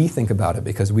how we think about it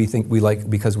because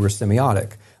because we're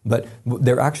semiotic. But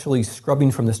they're actually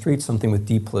scrubbing from the streets something with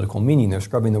deep political meaning. They're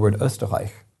scrubbing the word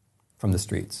Österreich from the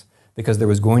streets, because there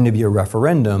was going to be a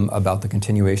referendum about the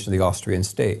continuation of the Austrian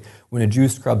state. When a Jew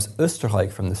scrubs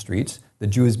Österreich from the streets, the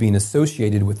Jew is being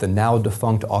associated with the now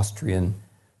defunct Austrian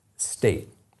state,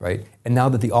 right? And now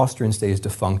that the Austrian state is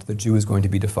defunct, the Jew is going to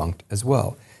be defunct as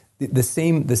well. The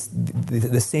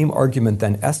same argument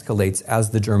then escalates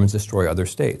as the Germans destroy other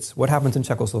states. What happens in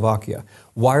Czechoslovakia?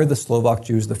 Why are the Slovak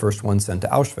Jews the first ones sent to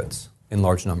Auschwitz in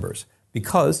large numbers?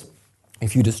 Because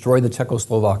if you destroy the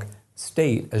Czechoslovak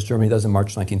state, as Germany does in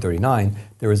March 1939,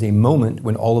 there is a moment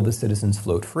when all of the citizens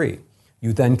float free.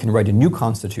 You then can write a new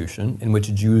constitution in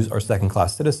which Jews are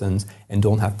second-class citizens and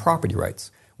don't have property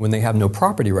rights. When they have no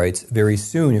property rights, very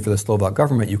soon, for the Slovak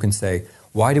government, you can say,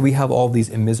 why do we have all these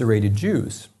immiserated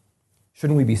Jews?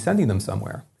 Shouldn't we be sending them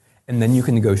somewhere? And then you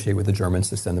can negotiate with the Germans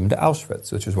to send them to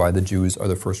Auschwitz, which is why the Jews are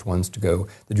the first ones to go,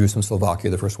 the Jews from Slovakia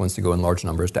are the first ones to go in large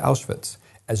numbers to Auschwitz.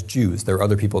 As Jews, there are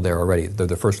other people there already. They're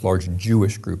the first large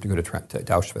Jewish group to go to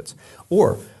Auschwitz.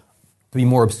 Or, to be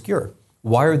more obscure,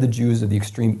 why are the Jews of the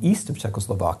extreme east of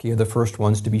Czechoslovakia the first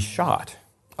ones to be shot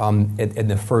in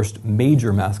the first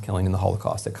major mass killing in the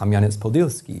Holocaust at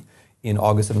Kamianets-Podilsky in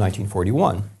August of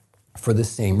 1941? For the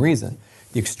same reason.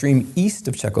 The extreme east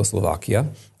of Czechoslovakia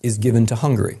is given to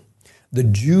Hungary. The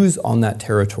Jews on that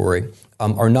territory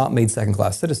are not made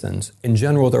second-class citizens. In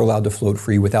general, they're allowed to float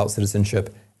free without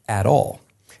citizenship at all.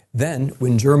 Then,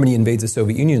 when Germany invades the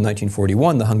Soviet Union in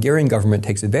 1941, the Hungarian government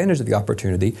takes advantage of the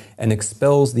opportunity and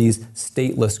expels these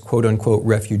stateless, quote-unquote,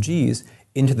 refugees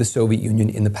into the Soviet Union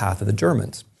in the path of the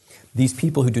Germans. These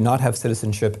people who do not have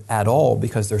citizenship at all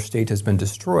because their state has been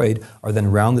destroyed are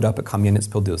then rounded up at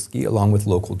Kamianets-Podilsky along with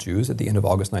local Jews at the end of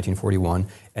August 1941,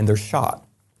 and they're shot.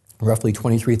 Roughly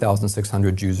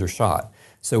 23,600 Jews are shot.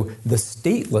 So the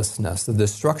statelessness, the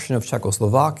destruction of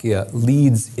Czechoslovakia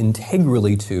leads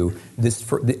integrally to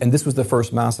this, and this was the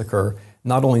first massacre,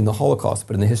 not only in the Holocaust,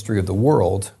 but in the history of the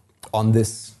world, on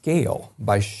this scale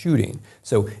by shooting.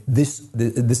 So this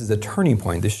is a turning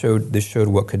point. This showed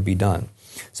what could be done.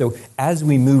 So as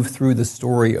we move through the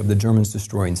story of the Germans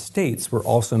destroying states, we're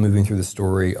also moving through the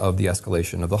story of the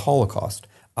escalation of the Holocaust.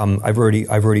 I've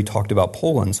already talked about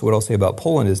Poland. So what I'll say about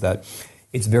Poland is that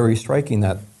it's very striking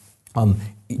that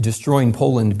destroying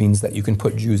Poland means that you can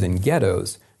put Jews in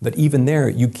ghettos, but even there,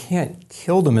 you can't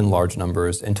kill them in large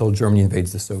numbers until Germany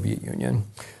invades the Soviet Union.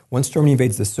 Once Germany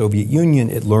invades the Soviet Union,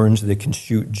 it learns that it can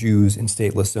shoot Jews in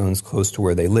stateless zones close to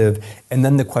where they live. And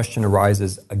then the question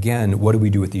arises again, what do we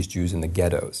do with these Jews in the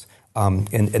ghettos? And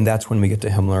that's when we get to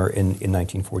Himmler in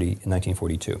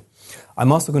 1942.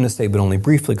 I'm also going to say, but only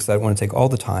briefly because I don't want to take all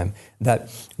the time, that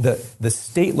the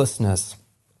statelessness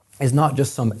is not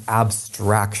just some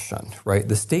abstraction, right?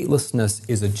 The statelessness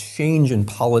is a change in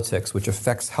politics which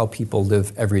affects how people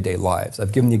live everyday lives.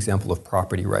 I've given the example of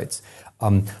property rights.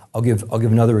 I'll give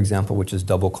another example, which is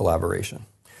double collaboration.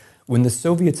 When the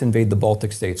Soviets invade the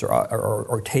Baltic states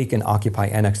or take and occupy,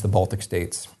 annex the Baltic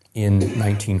states in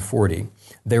 1940,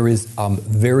 there is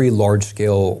very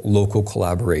large-scale local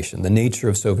collaboration. The nature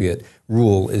of Soviet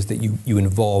rule is that you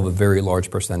involve a very large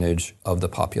percentage of the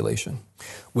population.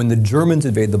 When the Germans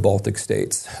invade the Baltic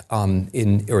states, when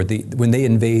they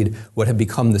invade what had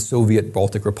become the Soviet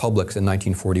Baltic republics in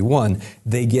 1941,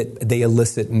 they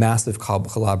elicit massive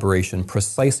collaboration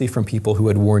precisely from people who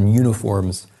had worn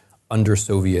uniforms under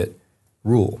Soviet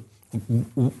rule.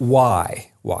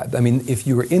 Why? I mean, if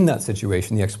you were in that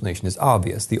situation, the explanation is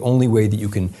obvious. The only way that you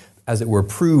can, as it were,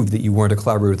 prove that you weren't a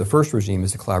collaborator with the first regime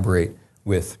is to collaborate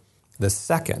with the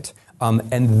second.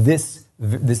 And this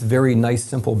very nice,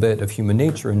 simple bit of human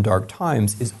nature in dark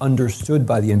times is understood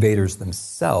by the invaders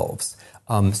themselves.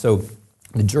 So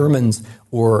the Germans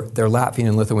or their Latvian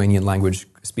and Lithuanian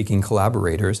language-speaking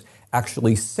collaborators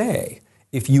actually say,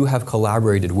 if you have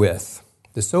collaborated with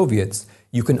the Soviets,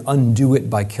 you can undo it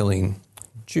by killing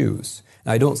Jews.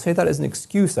 And I don't say that as an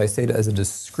excuse. I say it as a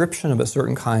description of a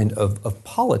certain kind of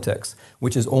politics,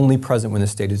 which is only present when the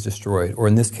state is destroyed, or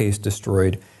in this case,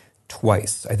 destroyed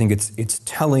twice. I think it's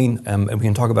telling, and we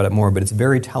can talk about it more, but it's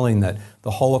very telling that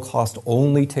the Holocaust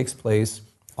only takes place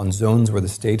on zones where the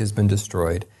state has been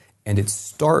destroyed, and it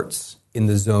starts in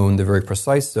the zone, the very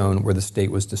precise zone, where the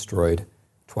state was destroyed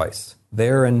twice.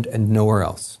 There and nowhere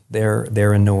else. There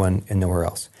and nowhere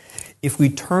else. If we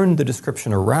turn the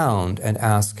description around and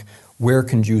ask, where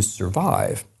can Jews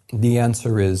survive? The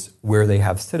answer is where they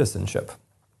have citizenship.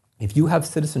 If you have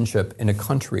citizenship in a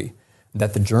country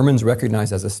that the Germans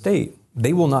recognize as a state,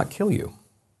 they will not kill you.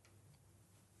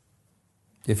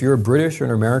 If you're a British or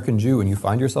an American Jew and you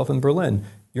find yourself in Berlin,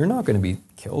 you're not going to be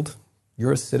killed.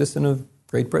 You're a citizen of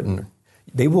Great Britain.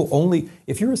 They will only,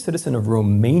 if you're a citizen of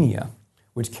Romania,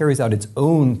 which carries out its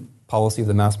own policy of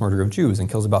the mass murder of Jews and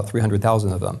kills about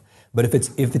 300,000 of them, but if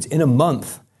it's in a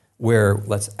month where,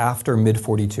 after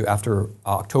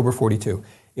October 42,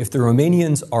 if the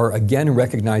Romanians are again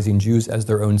recognizing Jews as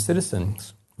their own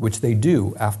citizens, which they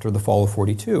do after the fall of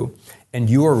 42, and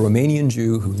you are a Romanian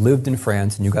Jew who lived in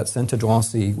France and you got sent to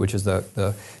Drancy, which is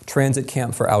the transit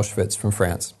camp for Auschwitz from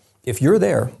France, if you're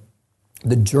there,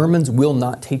 the Germans will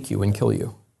not take you and kill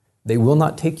you. They will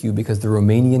not take you because the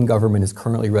Romanian government has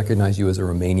currently recognized you as a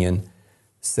Romanian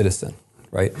citizen,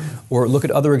 right? Or look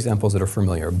at other examples that are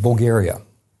familiar. Bulgaria.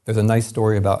 There's a nice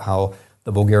story about how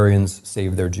the Bulgarians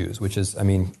saved their Jews, which is, I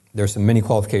mean, there's many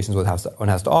qualifications one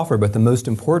has to offer, but the most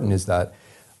important is that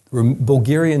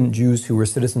Bulgarian Jews who were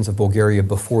citizens of Bulgaria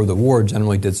before the war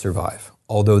generally did survive.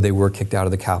 Although they were kicked out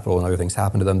of the capital and other things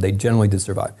happened to them, they generally did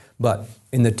survive. But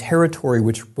in the territory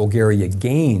which Bulgaria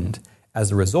gained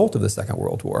as a result of the Second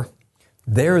World War,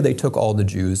 there they took all the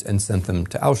Jews and sent them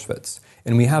to Auschwitz.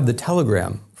 And we have the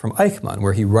telegram from Eichmann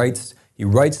where he writes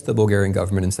to the Bulgarian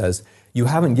government and says, "You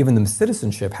haven't given them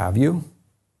citizenship, have you?"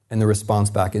 And the response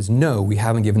back is, "No, we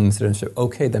haven't given them citizenship."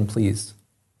 "Okay, then please,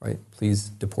 right? Please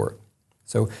deport."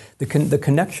 So the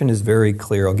connection is very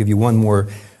clear. I'll give you one more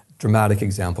dramatic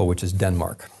example, which is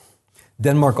Denmark.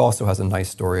 Denmark also has a nice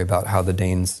story about how the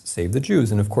Danes saved the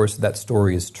Jews, and of course that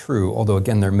story is true. Although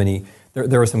again,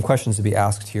 there are some questions to be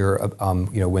asked here.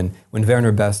 When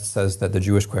Werner Best says that the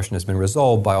Jewish question has been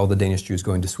resolved by all the Danish Jews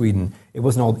going to Sweden, it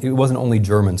wasn't only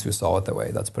Germans who saw it that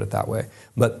way. Let's put it that way.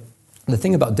 But the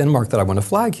thing about Denmark that I want to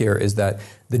flag here is that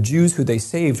the Jews who they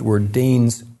saved were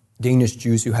Danish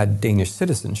Jews who had Danish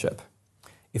citizenship.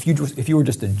 If you were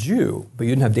just a Jew, but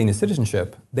you didn't have Danish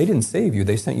citizenship, they didn't save you.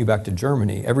 They sent you back to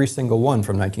Germany. Every single one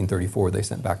from 1934 they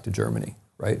sent back to Germany,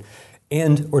 right?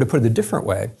 or to put it a different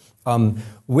way,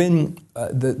 when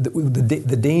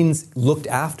the Danes looked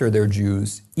after their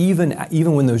Jews,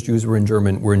 even when those Jews were in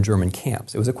German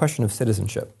camps, it was a question of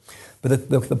citizenship. But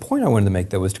the point I wanted to make,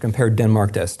 though, was to compare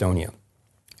Denmark to Estonia.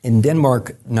 In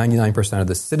Denmark, 99% of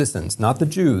the citizens, not the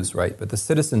Jews, right, but the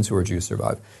citizens who are Jews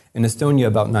survive. In Estonia,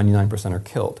 about 99% are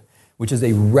killed, which is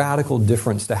a radical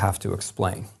difference to have to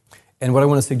explain. And what I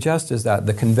want to suggest is that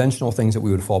the conventional things that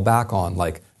we would fall back on,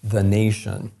 like the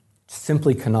nation,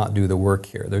 simply cannot do the work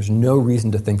here. There's no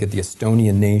reason to think that the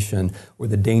Estonian nation or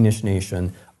the Danish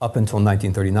nation up until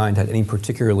 1939 had any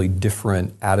particularly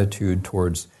different attitude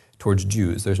towards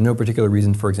Jews. There's no particular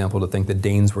reason, for example, to think that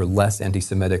Danes were less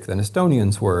anti-Semitic than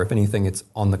Estonians were. If anything, it's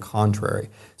on the contrary.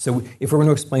 So if we're going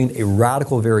to explain a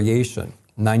radical variation,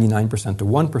 99% to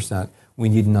 1%, we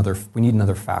need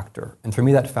another factor. And for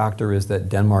me, that factor is that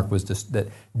Denmark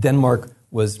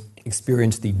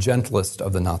experienced the gentlest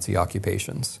of the Nazi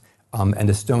occupations. And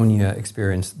Estonia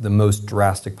experienced the most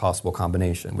drastic possible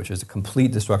combination, which is a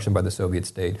complete destruction by the Soviet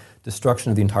state, destruction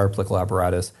of the entire political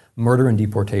apparatus, murder and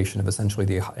deportation of essentially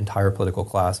the entire political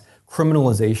class,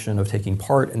 criminalization of taking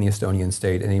part in the Estonian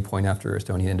state at any point after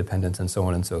Estonian independence, and so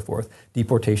on and so forth,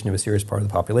 deportation of a serious part of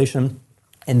the population,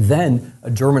 and then a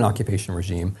German occupation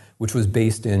regime, which was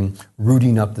based in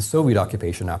rooting up the Soviet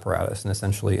occupation apparatus in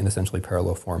essentially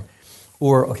parallel form.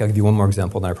 Or, okay, I'll give you one more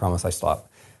example, and then I promise I stop.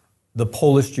 The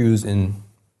Polish Jews in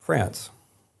France.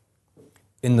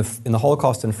 In the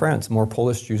Holocaust in France, more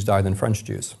Polish Jews died than French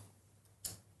Jews.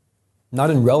 Not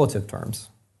in relative terms,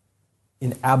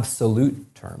 in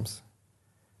absolute terms.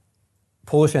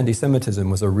 Polish anti-Semitism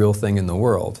was a real thing in the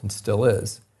world, and still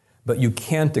is. But you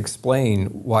can't explain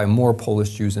why more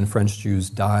Polish Jews and French Jews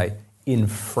die in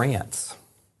France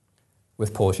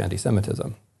with Polish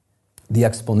anti-Semitism. The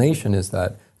explanation is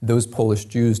that those Polish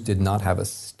Jews did not have a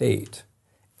state.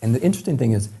 And the interesting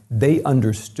thing is, they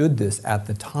understood this at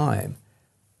the time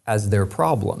as their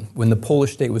problem. When the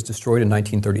Polish state was destroyed in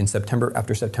 1930,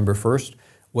 after September 1st,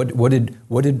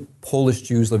 what did Polish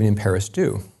Jews living in Paris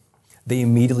do? They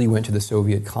immediately went to the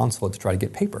Soviet consulate to try to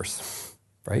get papers,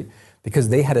 right? Because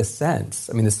they had a sense.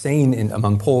 I mean, the saying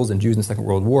among Poles and Jews in the Second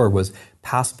World War was,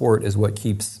 passport is what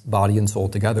keeps body and soul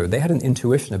together. They had an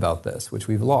intuition about this, which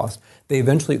we've lost. They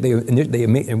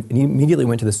immediately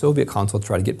went to the Soviet consulate to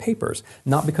try to get papers,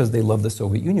 not because they loved the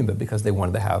Soviet Union, but because they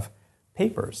wanted to have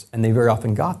papers, and they very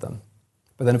often got them.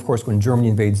 But then, of course, when Germany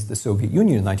invades the Soviet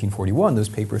Union in 1941, those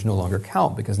papers no longer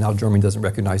count, because now Germany doesn't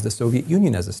recognize the Soviet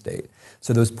Union as a state.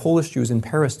 So those Polish Jews in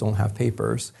Paris don't have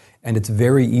papers, and it's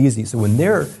very easy. So when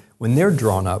they're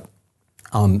drawn up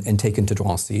and taken to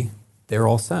Drancy, they're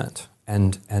all sent,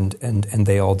 and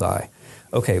they all die.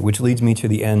 Okay, which leads me to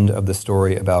the end of the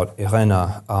story about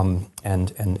Irena, and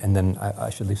then I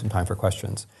should leave some time for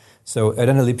questions. So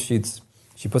Irena Lipschitz,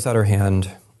 she puts out her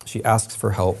hand, she asks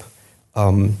for help,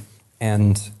 and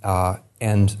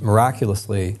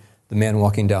miraculously, the man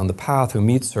walking down the path who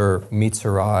meets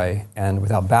her eye, and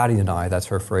without batting an eye, that's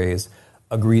her phrase,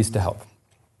 agrees to help.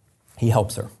 He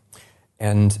helps her.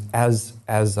 And as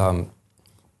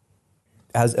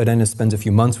Irena spends a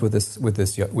few months with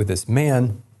this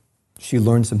man, she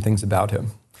learns some things about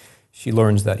him. She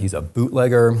learns that he's a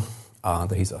bootlegger,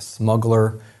 that he's a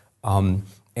smuggler, and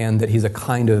that he's a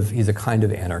kind of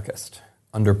anarchist.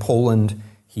 Under Poland,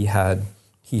 he had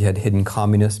hidden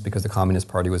communists because the Communist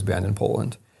Party was banned in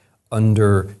Poland.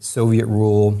 Under Soviet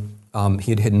rule,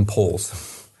 he had hidden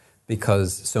Poles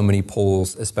because so many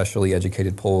Poles, especially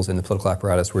educated Poles in the political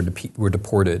apparatus, were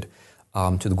deported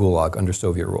to the Gulag under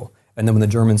Soviet rule. And then when the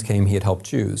Germans came, he had helped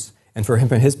Jews. And for him,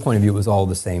 from his point of view, it was all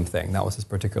the same thing. That was his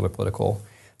particular political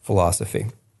philosophy.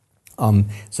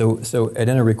 So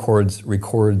Irena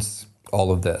records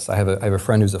all of this. I have a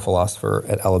friend who's a philosopher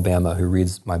at Alabama who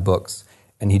reads my books,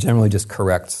 and he generally just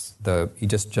corrects the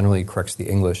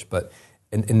English. But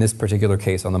in this particular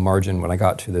case, on the margin, when I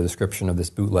got to the description of this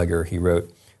bootlegger, he wrote,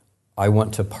 "I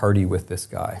want to party with this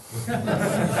guy."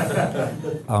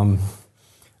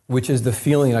 Which is the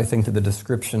feeling, I think, that the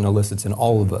description elicits in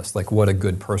all of us, like, what a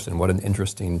good person, what an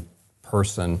interesting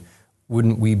person.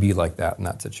 Wouldn't we be like that in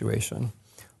that situation?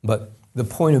 But the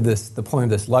point of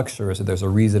this lecture is that there's a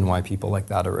reason why people like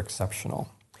that are exceptional.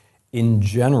 In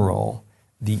general,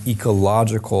 the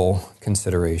ecological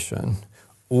consideration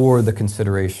or the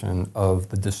consideration of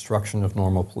the destruction of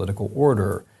normal political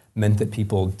order meant that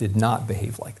people did not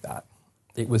behave like that.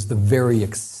 It was the very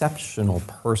exceptional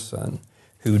person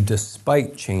who,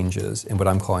 despite changes in what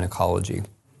I'm calling ecology,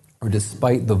 or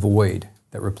despite the void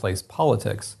that replaced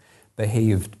politics,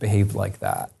 behaved like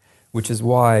that. Which is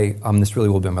why, this really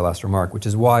will be my last remark, which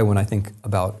is why when I think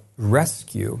about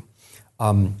rescue,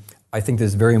 I think this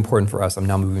is very important for us. I'm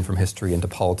now moving from history into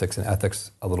politics and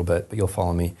ethics a little bit, but you'll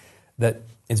follow me. That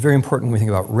it's very important when we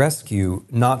think about rescue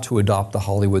not to adopt the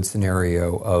Hollywood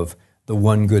scenario of the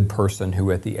one good person who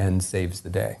at the end saves the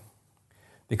day.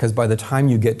 Because by the time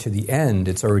you get to the end,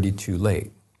 it's already too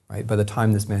late. Right? By the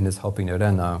time this man is helping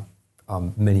Irena,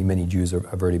 many, many Jews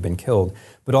have already been killed,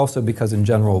 but also because in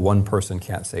general, one person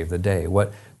can't save the day.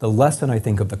 What the lesson, I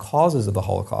think, of the causes of the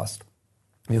Holocaust,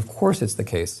 I mean, of course it's the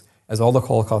case, as all the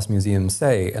Holocaust museums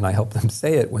say, and I help them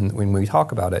say it when we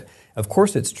talk about it, of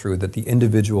course it's true that the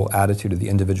individual attitude of the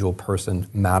individual person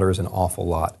matters an awful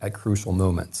lot at crucial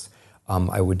moments.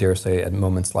 I would dare say at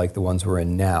moments like the ones we're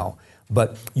in now.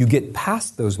 But you get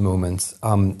past those moments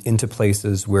into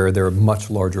places where there are much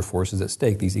larger forces at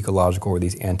stake, these ecological or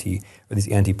these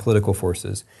anti-political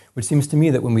forces, which seems to me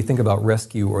that when we think about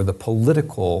rescue or the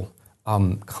political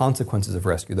consequences of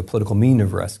rescue, the political meaning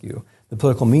of rescue, the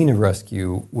political meaning of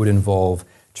rescue would involve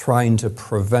trying to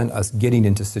prevent us getting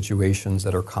into situations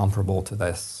that are comparable to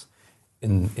this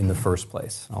in the first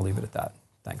place. I'll leave it at that.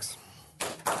 Thanks.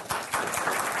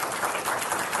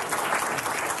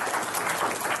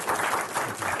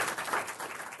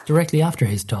 Directly after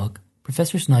his talk,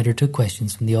 Professor Snyder took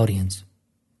questions from the audience.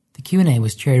 The Q&A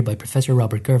was chaired by Professor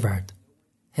Robert Gervart,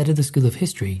 head of the School of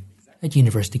History at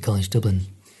University College Dublin.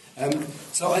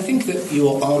 So I think that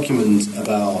your argument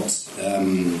about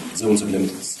zones of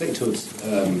limited statehood,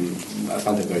 I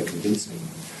found that very convincing.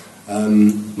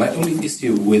 My only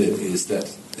issue with it is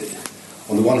that,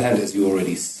 on the one hand, as you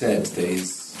already said, there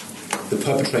is the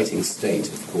perpetrating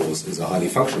state, of course, is a highly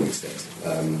functioning state.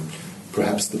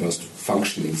 Perhaps the most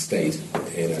functioning state,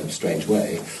 in a strange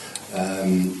way,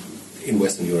 in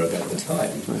Western Europe at the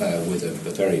time, with a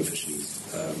very efficient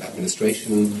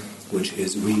administration, which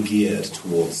is re-geared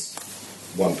towards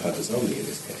one purpose only in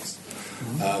this case.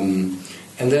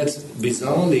 And that,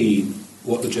 bizarrely,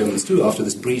 what the Germans do after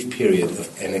this brief period of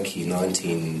anarchy,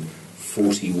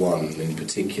 1941 in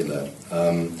particular,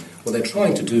 what they're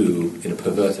trying to do in a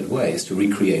perverted way is to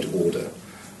recreate order.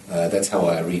 That's how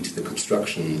I read the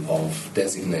construction of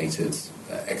designated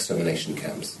extermination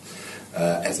camps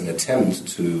as an attempt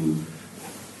to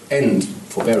end,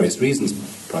 for various reasons,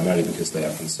 primarily because they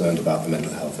are concerned about the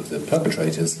mental health of the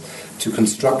perpetrators, to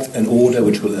construct an order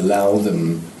which will allow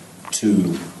them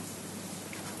to,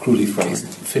 crudely phrased,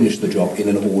 finish the job in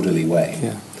an orderly way.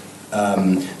 Yeah.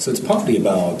 So it's partly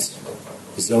about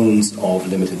zones of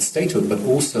limited statehood, but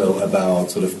also about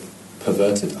sort of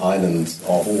perverted islands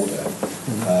of order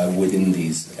within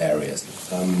these areas.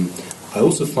 I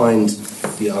also find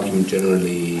the argument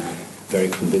generally very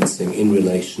convincing in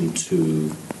relation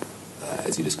to,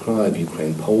 as you describe,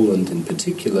 Ukraine, Poland in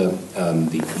particular,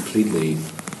 the completely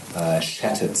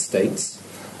shattered states.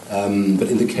 But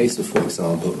in the case of, for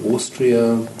example,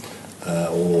 Austria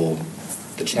or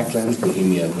the Czech lands,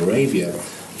 Bohemia and Moravia,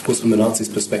 of course, from the Nazis'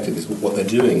 perspective, what they're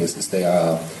doing is they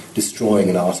are destroying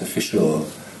an artificial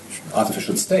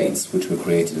states which were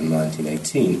created in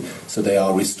 1918. So they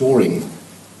are restoring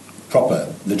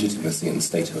proper legitimacy and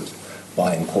statehood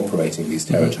by incorporating these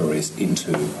territories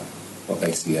into what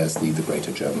they see as the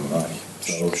Greater German Reich.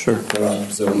 So there are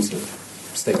zones of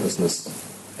statelessness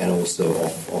and also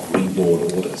of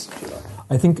reborn orders, if you like.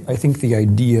 I think the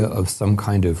idea of some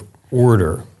kind of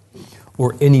order,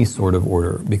 or any sort of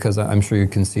order, because I'm sure you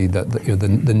can see that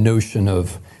the notion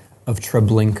of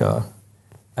Treblinka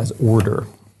as order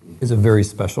is a very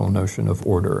special notion of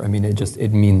order. I mean,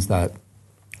 it means that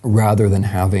rather than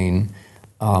having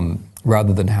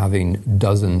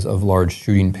dozens of large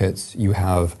shooting pits, you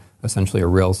have essentially a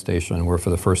rail station where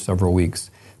for the first several weeks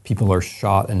people are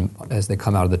shot as they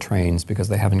come out of the trains because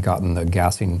they haven't gotten the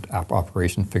gassing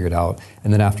operation figured out,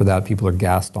 and then after that people are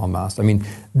gassed en masse. I mean,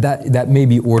 that may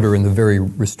be order in the very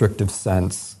restrictive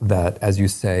sense that, as you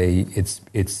say, it's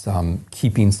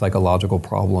keeping psychological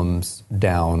problems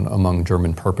down among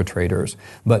German perpetrators.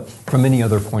 But from any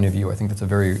other point of view, I think that's a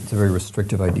very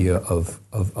restrictive idea of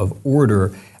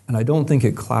order, and I don't think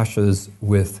it clashes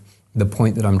with the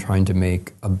point that I'm trying to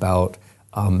make about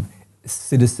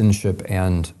citizenship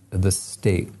and the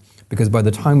state, because by the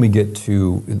time we get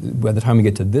to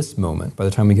this moment, by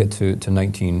the time we get to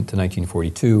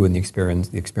 1942 and the experiments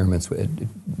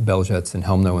with Belzec and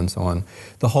Helmno and so on,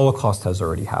 the Holocaust has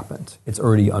already happened. It's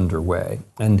already underway,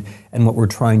 and what we're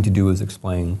trying to do is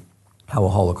explain how a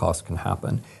Holocaust can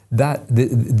happen.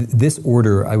 This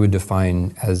order I would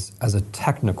define as a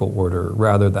technical order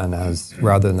rather than as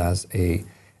a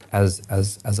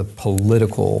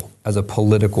political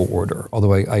order.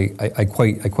 Although I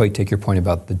quite take your point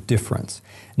about the difference.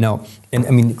 Now, and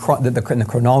I mean, the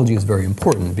chronology is very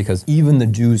important because even the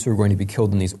Jews who are going to be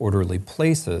killed in these orderly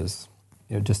places,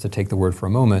 just to take the word for a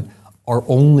moment, are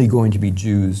only going to be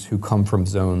Jews who come from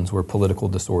zones where political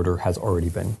disorder has already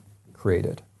been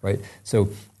created, right? So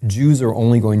Jews are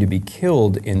only going to be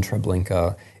killed in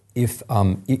Treblinka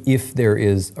if there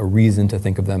is a reason to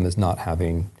think of them as not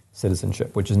having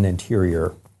citizenship, which is an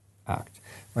anterior act,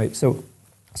 right? So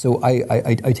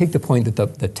I take the point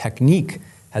that the technique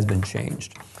has been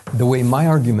changed. The way my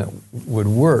argument would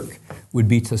work would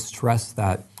be to stress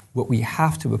that what we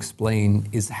have to explain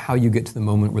is how you get to the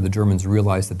moment where the Germans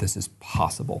realize that this is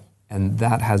possible. And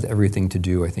that has everything to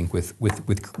do, I think, with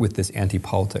this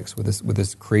anti-politics, with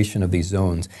this creation of these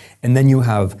zones. And then you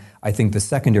have, I think, the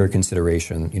secondary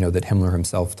consideration, that Himmler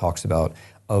himself talks about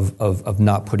of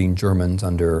not putting Germans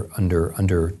under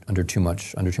too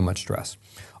much stress.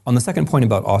 On the second point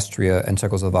about Austria and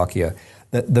Czechoslovakia,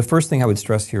 the first thing I would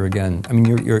stress here again, I mean,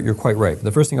 you're quite right.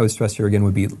 The first thing I would stress here again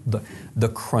would be the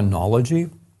chronology.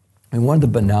 And one of the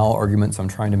banal arguments I'm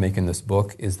trying to make in this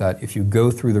book is that if you go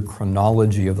through the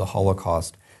chronology of the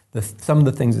Holocaust, some of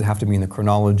the things that have to be in the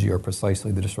chronology are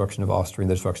precisely the destruction of Austria and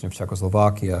the destruction of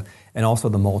Czechoslovakia, and also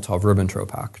the Molotov-Ribbentrop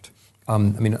Pact. I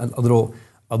mean, a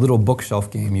little bookshelf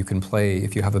game you can play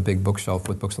if you have a big bookshelf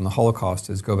with books on the Holocaust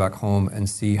is go back home and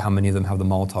see how many of them have the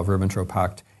Molotov-Ribbentrop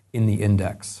Pact in the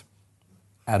index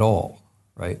at all,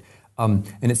 right? And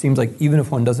it seems like even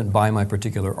if one doesn't buy my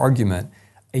particular argument,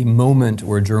 a moment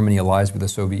where Germany allies with the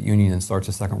Soviet Union and starts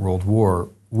a Second World War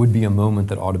would be a moment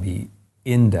that ought to be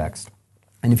indexed.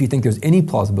 And if you think there's any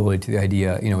plausibility to the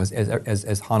idea,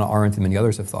 as Hannah Arendt and many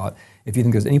others have thought, if you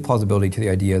think there's any plausibility to the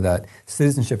idea that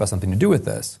citizenship has something to do with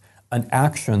this, an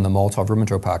action, the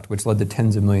Molotov-Ribbentrop Pact, which led to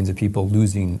tens of millions of people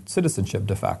losing citizenship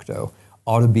de facto,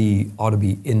 ought to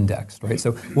be indexed, right?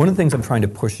 So one of the things I'm trying to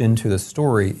push into the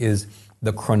story is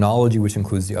the chronology, which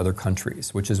includes the other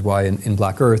countries, which is why in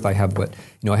Black Earth I have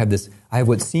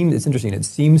what seems, it's interesting, it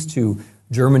seems to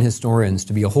German historians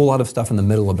to be a whole lot of stuff in the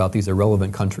middle about these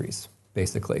irrelevant countries,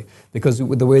 basically. Because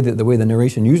the way the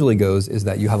narration usually goes is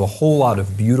that you have a whole lot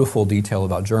of beautiful detail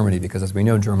about Germany, because as we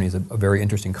know, Germany is a very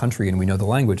interesting country and we know the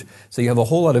language. So you have a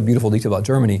whole lot of beautiful detail about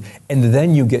Germany, and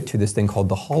then you get to this thing called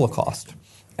the Holocaust.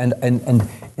 And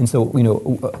so,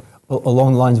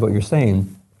 along the lines of what you're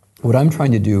saying, what I'm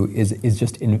trying to do is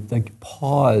just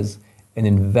pause and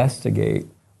investigate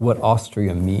what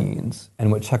Austria means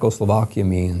and what Czechoslovakia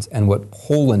means and what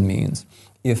Poland means.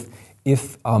 If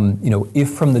from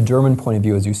the German point of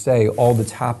view, as you say, all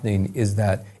that's happening is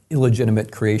that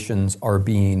illegitimate creations are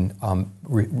being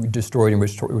destroyed and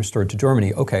restored to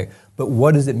Germany, okay, but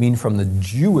what does it mean from the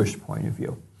Jewish point of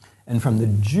view? And from the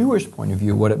Jewish point of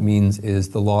view, what it means is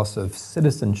the loss of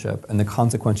citizenship and the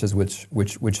consequences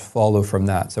which follow from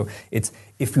that. So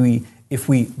if we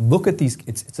look at these,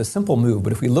 it's a simple move,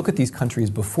 but if we look at these countries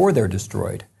before they're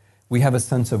destroyed, we have a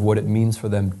sense of what it means for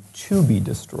them to be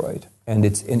destroyed. And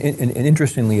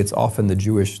interestingly, it's often the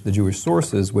Jewish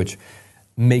sources which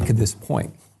make this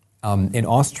point. In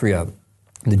Austria,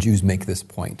 the Jews make this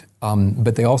point.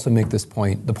 But they also make this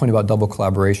point, the point about double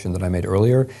collaboration that I made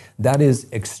earlier, that is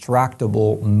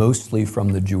extractable mostly from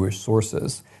the Jewish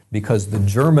sources, because the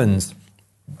Germans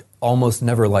almost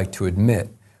never like to admit,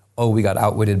 oh, we got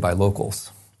outwitted by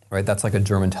locals, right? That's like a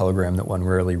German telegram that one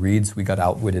rarely reads. We got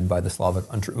outwitted by the Slavic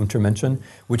Untermenschen,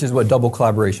 which is what double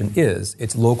collaboration is.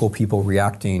 It's local people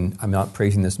reacting, I'm not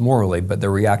praising this morally, but they're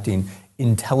reacting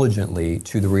intelligently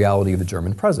to the reality of the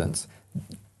German presence.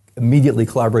 Immediately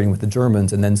collaborating with the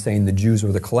Germans and then saying the Jews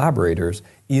are the collaborators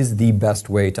is the best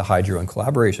way to hide your own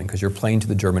collaboration, because you're playing to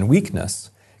the German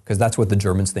weakness, because that's what the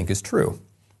Germans think is true.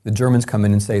 The Germans come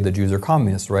in and say the Jews are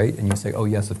communists, right? And you say, oh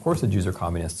yes, of course the Jews are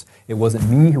communists. It wasn't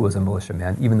me who was a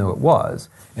militiaman, even though it was.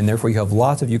 And therefore you have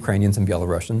lots of Ukrainians and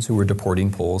Belarusians who were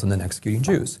deporting Poles and then executing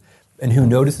Jews. And who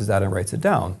notices that and writes it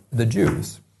down? The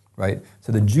Jews. Right?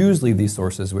 So the Jews leave these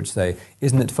sources which say,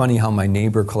 isn't it funny how my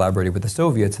neighbor collaborated with the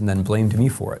Soviets and then blamed me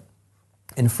for it?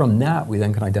 And from that, we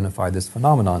then can identify this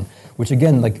phenomenon, which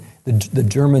again, like the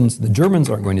Germans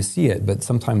aren't going to see it, but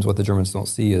sometimes what the Germans don't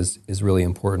see is really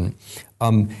important.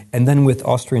 And then with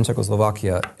Austria and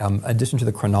Czechoslovakia, in addition to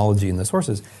the chronology and the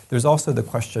sources, there's also the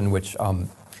question which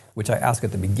I ask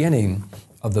at the beginning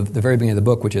of the very beginning of the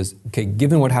book, which is, okay,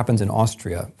 given what happens in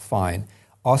Austria, fine.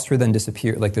 Austria then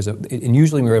disappears, and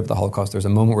usually when we read about the Holocaust, there's a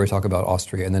moment where we talk about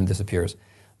Austria and then it disappears.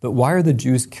 But why are the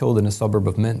Jews killed in a suburb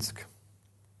of Minsk?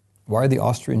 Why are the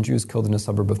Austrian Jews killed in a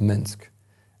suburb of Minsk?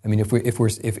 I mean,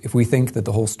 if we think that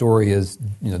the whole story is,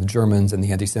 the Germans and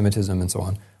the anti-Semitism and so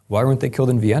on, why weren't they killed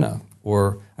in Vienna?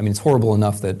 Or, I mean, it's horrible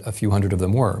enough that a few hundred of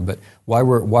them were, but why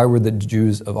were the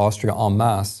Jews of Austria en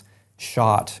masse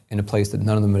shot in a place that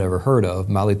none of them had ever heard of,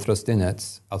 Malý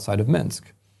Trostinec, outside of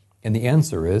Minsk? And the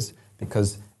answer is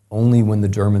because only when the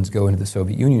Germans go into the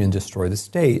Soviet Union and destroy the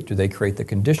state do they create the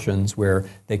conditions where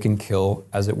they can kill,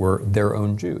 as it were, their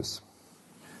own Jews.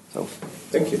 So,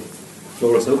 thank you.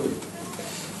 Floor is open.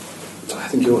 I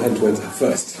think your hand went up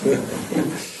first.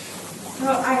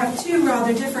 Well, I have two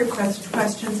rather different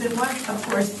questions. And one, of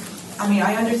course,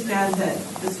 I understand that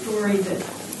the story that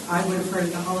I would have heard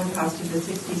of the Holocaust in the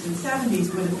 60s and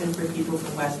 70s would have been for people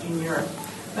from Western Europe.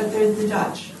 But there's the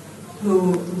Dutch,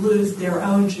 who lose their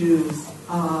own Jews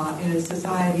in a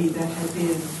society that had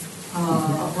been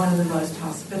one of the most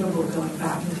hospitable going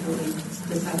back until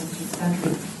the 17th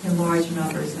century in large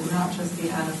numbers, and not just the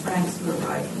Anne Franks who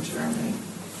arrived from Germany.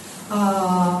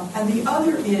 And the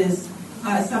other is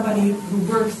somebody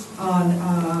who works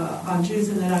on Jews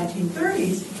in the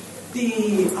 1930s.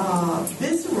 The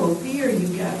visceral fear you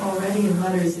get already in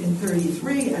letters in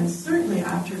 33, and certainly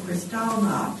after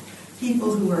Kristallnacht,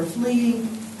 people who are fleeing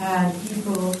and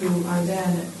people who are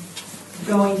then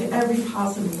going to every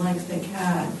possible length they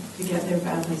can to get their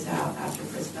families out after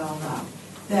Kristallnacht.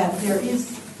 That there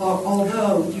is,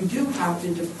 although you do have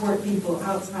to deport people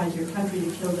outside your country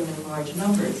to kill them in large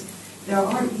numbers, there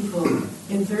are people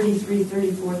in 33,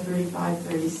 34, 35,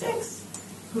 36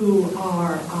 who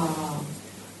are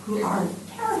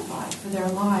terrified for their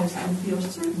lives and feel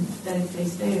certain that if they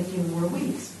stay a few more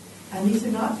weeks, and these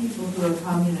are not people who are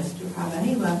communists who have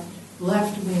any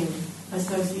left-wing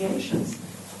associations,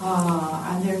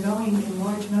 and they're going in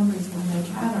large numbers when they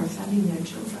can, or sending their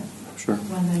children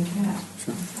when they can.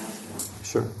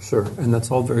 Sure. And that's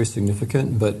all very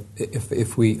significant, but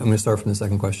if we, I'm going to start from the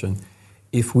second question.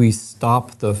 If we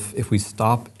stop in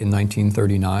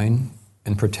 1939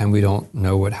 and pretend we don't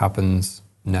know what happens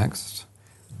next,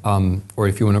 or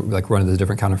if you want to run the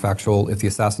different counterfactual, if the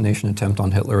assassination attempt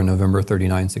on Hitler in November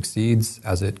 39 succeeds,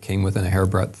 as it came within a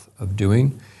hairbreadth of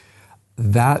doing,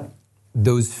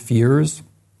 those fears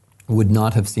would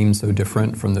not have seemed so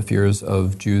different from the fears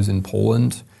of Jews in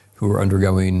Poland, who were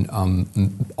undergoing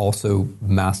also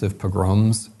massive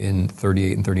pogroms in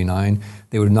 38 and 39.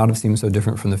 They would not have seemed so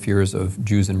different from the fears of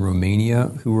Jews in Romania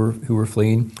who were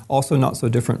fleeing. Also not so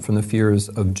different from the fears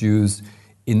of Jews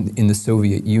in the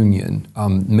Soviet Union.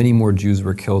 Many more Jews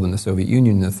were killed in the Soviet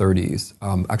Union in the 30s,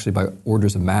 actually by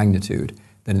orders of magnitude,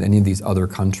 than in any of these other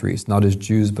countries, not as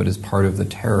Jews, but as part of the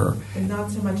terror. And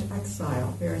not so much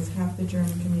exile, whereas half the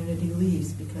German community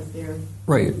leaves because they're...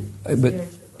 Right, but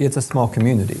it's a small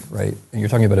community, right? And you're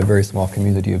talking about a very small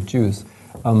community of Jews.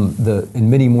 And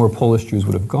many more Polish Jews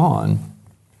would have gone,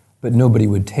 but nobody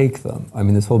would take them.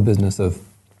 This whole business of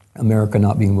America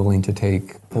not being willing to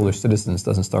take Polish citizens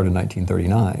doesn't start in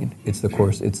 1939. It's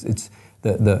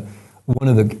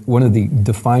one of the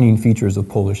defining features of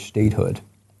Polish statehood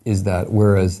is that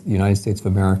whereas the United States of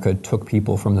America took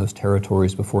people from those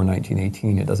territories before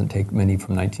 1918, it doesn't take many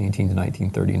from 1918 to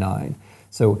 1939.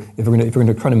 So if we're going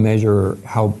to try to measure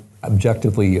how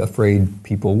objectively afraid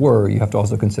people were, you have to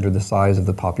also consider the size of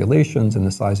the populations and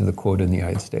the size of the quota in the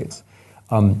United States.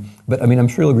 But I'm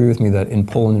sure you'll agree with me that in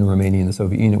Poland and Romania and the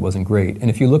Soviet Union it wasn't great.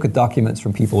 And if you look at documents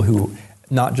from people who,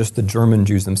 not just the German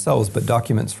Jews themselves, but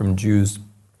documents from Jews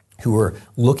who were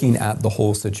looking at the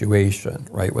whole situation,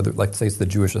 right? Whether, like, say, it's the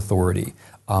Jewish Authority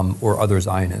or other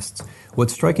Zionists.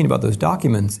 What's striking about those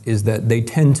documents is that they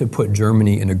tend to put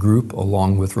Germany in a group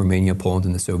along with Romania, Poland,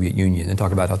 and the Soviet Union, and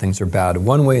talk about how things are bad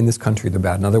one way in this country, they're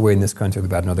bad another way in this country, they're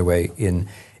bad another way in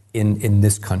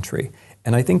this country.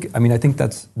 And I think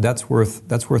that's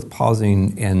worth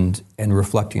pausing and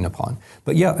reflecting upon.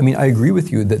 But yeah, I agree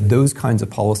with you that those kinds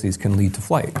of policies can lead to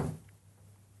flight,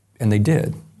 and they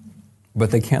did.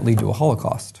 But they can't lead to a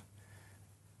Holocaust,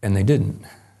 and they didn't.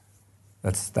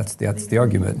 That's the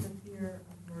argument.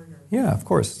 Yeah, of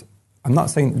course. I'm not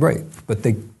saying right, but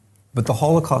the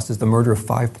Holocaust is the murder of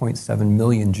 5.7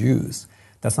 million Jews.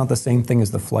 That's not the same thing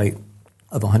as the flight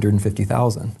of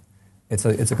 150,000. It's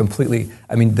a completely.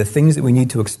 The things that we need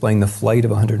to explain the flight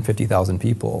of 150,000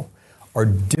 people are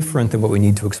different than what we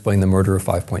need to explain the murder of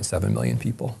 5.7 million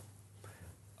people.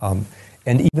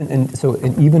 And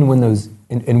even when those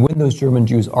German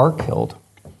Jews are killed,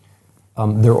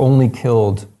 they're only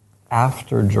killed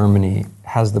after Germany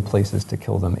has the places to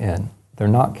kill them in. They're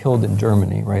not killed in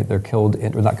Germany, right? They're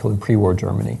not killed in pre-war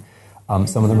Germany.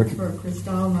 Some of them are for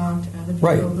Kristallnacht and the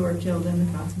people who are killed in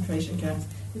the concentration camps.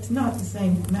 It's not the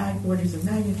same orders of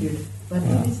magnitude, but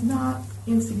it is not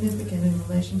insignificant in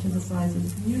relation to the size of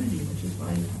the community, which is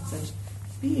why you have such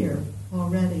fear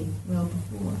already well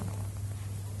before.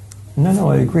 No,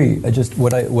 I agree.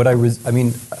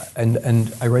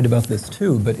 And I write about this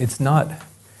too, but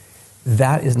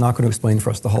that is not going to explain for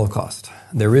us the Holocaust.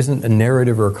 There isn't a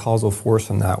narrative or a causal force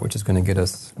in that which is going to get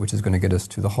us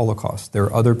to the Holocaust. There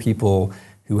are other people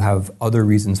who have other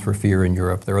reasons for fear in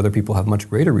Europe. There are other people who have much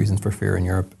greater reasons for fear in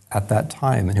Europe at that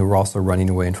time and who are also running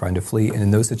away and trying to flee. And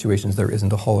in those situations, there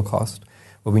isn't a Holocaust.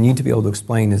 What we need to be able to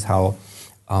explain is how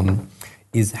one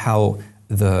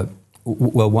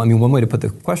way to put the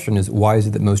question is, why is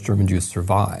it that most German Jews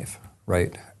survive,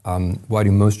 right? Why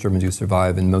do most German Jews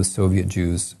survive and most Soviet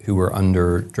Jews who were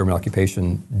under German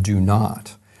occupation do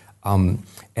not? And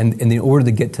in order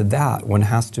to get to that, one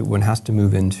has to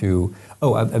move into,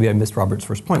 I missed Robert's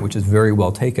first point, which is very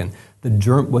well taken.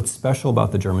 What's special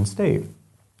about the German state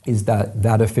is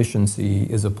that efficiency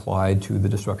is applied to the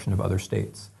destruction of other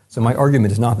states. So my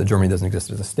argument is not that Germany doesn't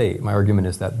exist as a state. My argument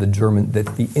is that the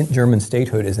German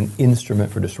statehood is an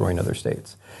instrument for destroying other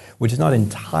states, which is not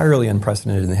entirely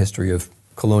unprecedented in the history of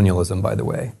colonialism, by the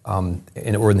way, or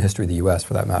in the history of the U.S.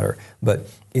 for that matter. But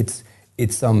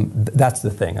that's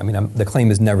the thing. I mean, the claim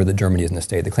is never that Germany isn't a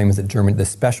state. The claim is that the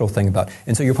special thing about,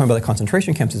 and so your point about the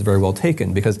concentration camps is very well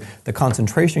taken, because the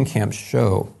concentration camps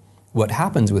show what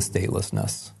happens with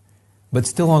statelessness, but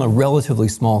still on a relatively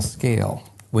small scale.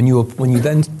 When you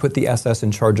then put the SS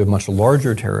in charge of much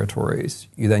larger territories,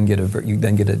 you then get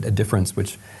a difference,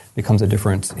 which becomes a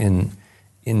difference in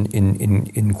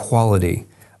quality.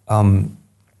 The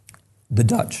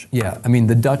Dutch,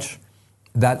 the Dutch.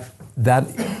 That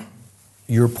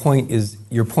your point is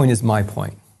my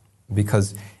point,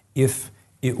 because if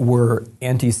it were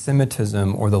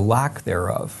anti-Semitism or the lack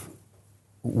thereof,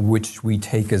 which we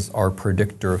take as our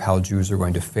predictor of how Jews are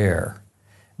going to fare,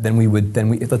 then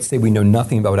let's say we know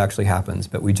nothing about what actually happens,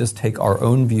 but we just take our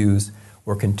own views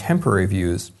or contemporary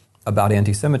views about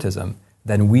anti-Semitism,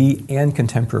 then we and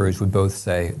contemporaries would both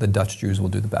say the Dutch Jews will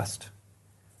do the best,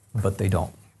 but they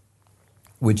don't.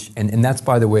 And that's,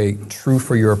 by the way, true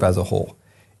for Europe as a whole.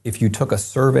 If you took a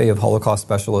survey of Holocaust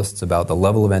specialists about the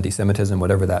level of anti-Semitism,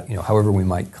 whatever that, however we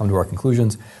might come to our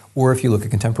conclusions, or if you look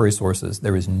at contemporary sources,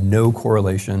 there is no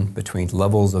correlation between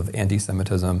levels of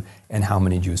anti-Semitism and how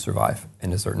many Jews survive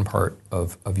in a certain part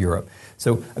of Europe.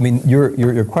 So,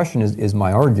 your question is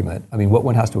my argument. What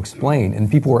one has to explain,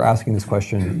 and people were asking this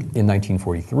question in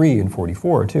 1943 and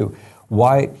 44 too,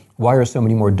 why are so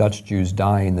many more Dutch Jews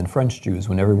dying than French Jews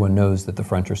when everyone knows that the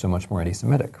French are so much more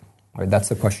anti-Semitic? Right? That's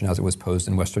the question as it was posed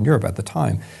in Western Europe at the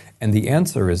time. And the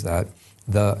answer is that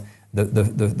the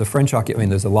French occupation,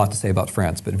 there's a lot to say about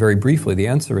France, but very briefly, the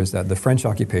answer is that the French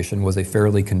occupation was a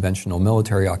fairly conventional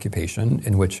military occupation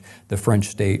in which the French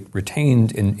state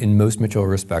retained, in most material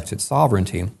respects, its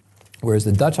sovereignty, whereas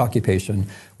the Dutch occupation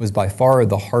was by far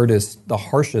the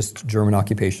harshest German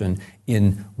occupation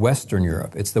in Western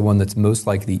Europe. It's the one that's most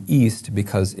like the East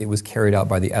because it was carried out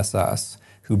by the SS,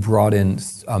 who brought in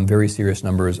very serious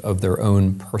numbers of their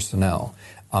own personnel.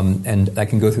 And I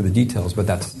can go through the details, but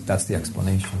that's the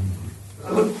explanation.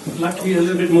 I would like to hear a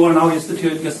little bit more on how you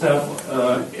situate yourself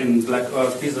in Black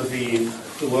Earth vis-a-vis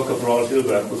the work of Raoul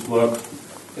Hilberg, whose work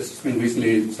has been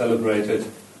recently celebrated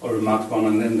or remarked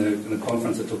on in the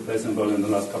conference that took place in Berlin the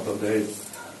last couple of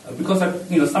days. Because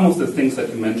some of the things that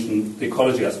you mentioned, the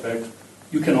ecology aspect,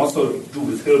 you can also do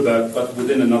with Hilberg, but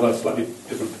within another slightly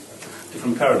different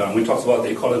paradigm. We talked about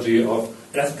the ecology of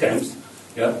death camps.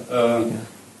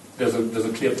 There's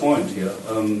a clear point here.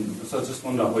 So I just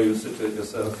wonder where you situate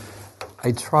yourself.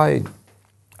 There's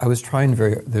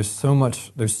so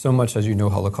much, as you know,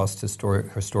 Holocaust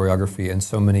historiography, and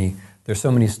there's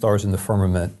so many stars in the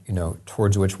firmament,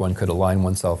 towards which one could align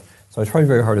oneself. So I tried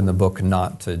very hard in the book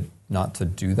not to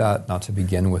do that, not to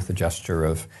begin with the gesture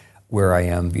of where I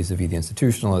am vis-a-vis the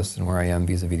institutionalists and where I am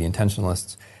vis-a-vis the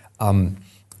intentionalists.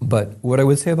 But what I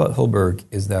would say about Hilberg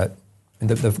is that, and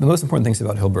the most important things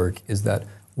about Hilberg is that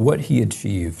what he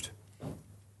achieved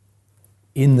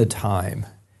in the time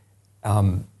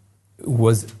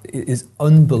is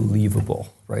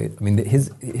unbelievable, right?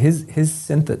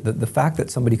 The fact that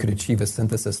somebody could achieve a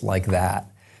synthesis like that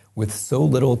with so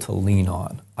little to lean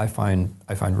on, I find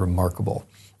remarkable.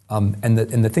 And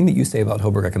the thing that you say about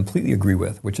Hilberg, I completely agree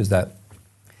with, which is that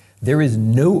there is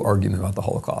no argument about the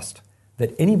Holocaust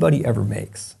that anybody ever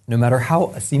makes, no matter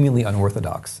how seemingly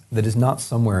unorthodox, that is not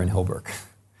somewhere in Hilberg.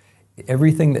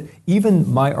 Everything that, even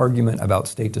my argument about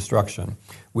state destruction,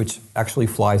 which actually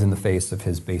flies in the face of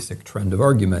his basic trend of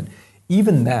argument,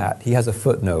 even that, he has a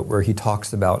footnote where he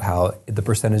talks about how the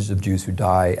percentage of Jews who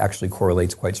die actually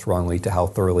correlates quite strongly to how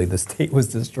thoroughly the state was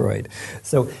destroyed.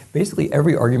 So basically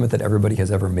every argument that everybody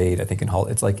has ever made, I think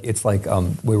it's like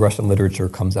where Russian literature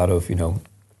comes out of,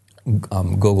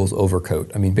 Gogol's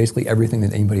Overcoat. Basically everything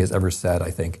that anybody has ever said,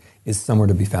 I think, is somewhere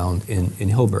to be found in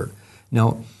Hilberg.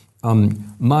 Now, there's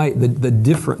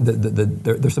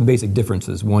some basic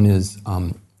differences. One is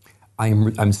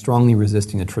I'm strongly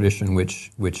resisting a tradition which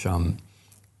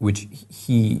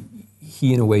he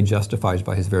he in a way justifies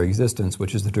by his very existence,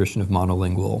 which is the tradition of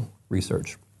monolingual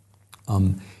research.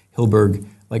 Hilberg,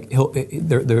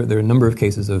 there are a number of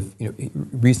cases of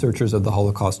researchers of the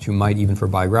Holocaust who might, even for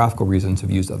biographical reasons,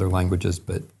 have used other languages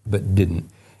but didn't.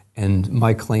 And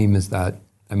my claim is that,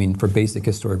 for basic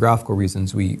historiographical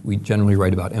reasons, we generally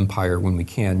write about empire when we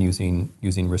can using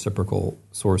reciprocal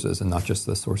sources and not just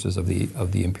the sources of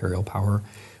the imperial power,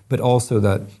 but also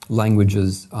that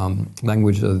languages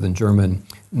other than German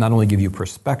not only give you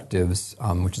perspectives,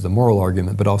 which is a moral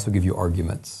argument, but also give you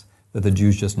arguments, that the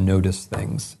Jews just notice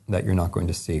things that you're not going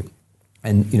to see.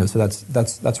 And so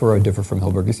that's where I differ from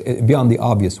Hilberg, it's beyond the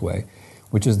obvious way,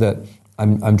 which is that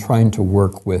I'm trying to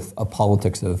work with a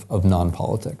politics of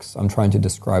non-politics. I'm trying to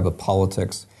describe a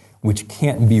politics which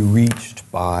can't be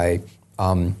reached by,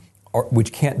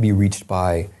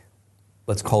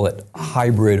 let's call it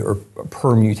hybrid or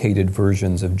permutated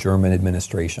versions of German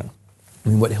administration.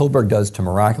 What Hilberg does to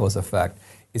miraculous effect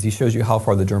is he shows you how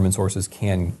far the German sources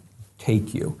can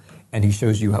take you, and he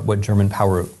shows you what German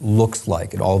power looks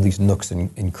like at all these nooks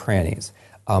and crannies.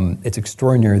 It's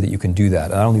extraordinary that you can do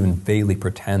that. And I don't even vaguely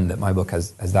pretend that my book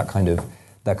has that kind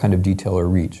of detail or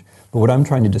reach. But what I'm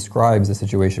trying to describe is a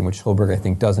situation which Hilberg, I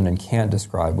think, doesn't and can't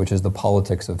describe, which is the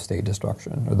politics of state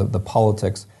destruction, or the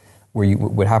politics where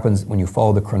what happens when you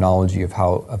follow the chronology of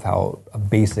how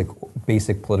basic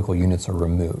political units are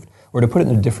removed. Or to put it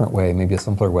in a different way, maybe a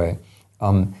simpler way,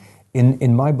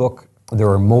 in my book, there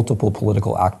are multiple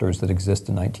political actors that exist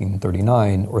in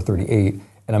 1939 or 38,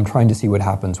 and I'm trying to see what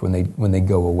happens when they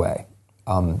go away.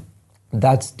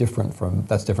 That's different from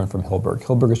Hilberg.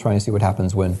 Hilberg is trying to see what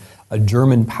happens when a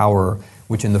German power,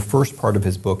 which in the first part of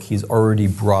his book he's already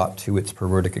brought to its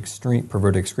perverted extreme,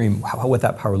 what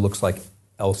that power looks like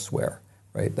elsewhere.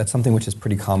 Right? That's something which is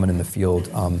pretty common in the field.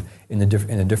 In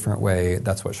a different way,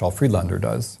 that's what Charles Friedlander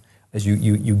does. As you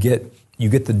get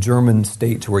the German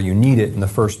state to where you need it in the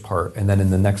first part, and then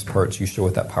in the next parts you show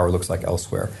what that power looks like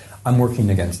elsewhere. I'm working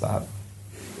against that.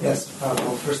 Yes.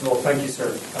 Well, first of all, thank you,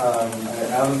 sir. I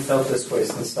haven't felt this way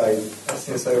since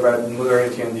I read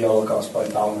Modernity and the Holocaust by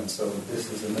Bauman, so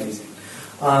this is amazing.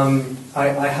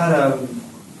 I had a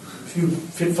few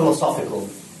philosophical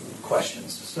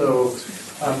questions. So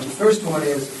the first one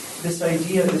is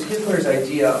Hitler's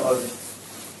idea of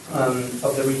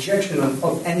the rejection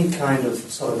of any kind of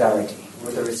solidarity,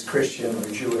 whether it's Christian or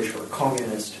Jewish or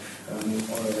communist or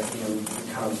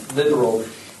kind of liberal.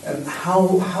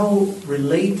 How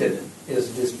related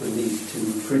is this belief to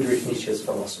Friedrich Nietzsche's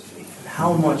philosophy, and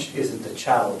how much is it the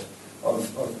child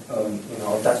of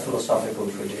that philosophical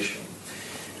tradition?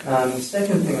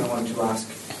 Second thing I wanted to ask,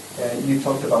 you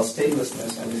talked about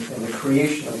statelessness and the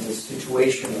creation of this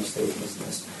situation of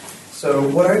statelessness. So,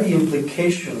 what are the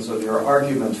implications of your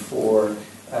argument for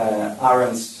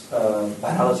Arendt's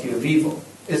banality of evil?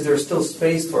 Is there still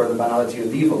space for the banality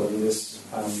of evil in this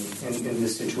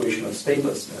situation of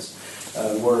statelessness,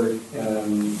 where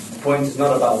the point is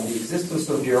not about the existence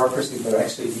of bureaucracy, but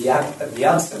actually the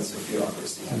absence of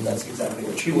bureaucracy, and that's exactly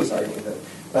what she was arguing, that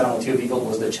banality of evil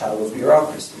was the child of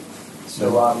bureaucracy.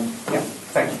 So,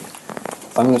 thank you.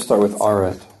 I'm going to start with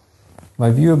Arendt. My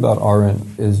view about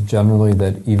Arendt is generally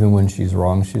that even when she's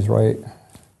wrong, she's right.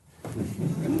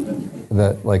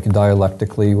 That, like,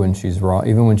 dialectically, when she's wrong,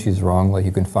 even when she's wrong, like,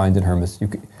 you can find in her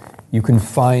you can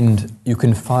find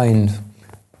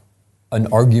an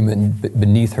argument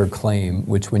beneath her claim,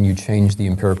 which, when you change the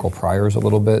empirical priors a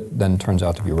little bit, then turns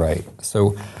out to be right.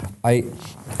 So,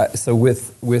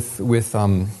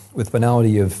 with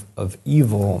banality of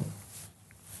evil,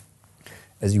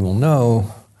 as you will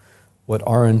know, what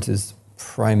Arendt is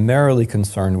primarily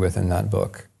concerned with in that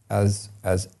book, as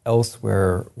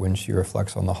elsewhere when she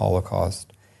reflects on the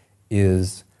Holocaust,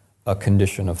 is a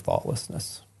condition of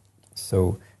thoughtlessness.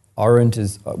 So Arendt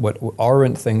is what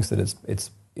Arendt thinks that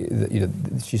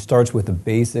she starts with a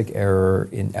basic error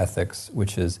in ethics,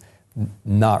 which is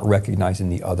not recognizing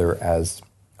the other as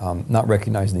an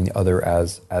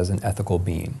ethical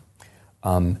being,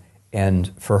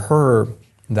 and for her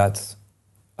that's.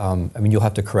 You'll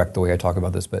have to correct the way I talk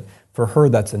about this, but for her,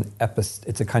 it's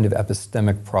a kind of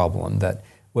epistemic problem, that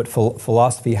what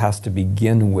philosophy has to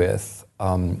begin with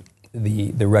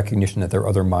the recognition that there are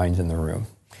other minds in the room.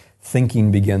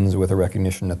 Thinking begins with a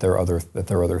recognition that there are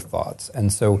other thoughts,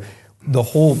 and so the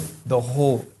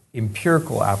whole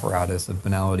empirical apparatus of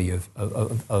banality of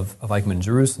Eichmann in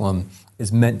Jerusalem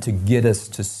is meant to get us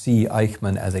to see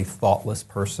Eichmann as a thoughtless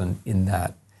person in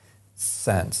that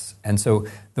sense. And so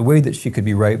the way that she could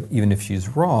be right, even if she's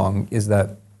wrong, is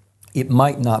that it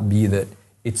might not be that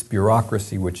it's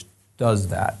bureaucracy which does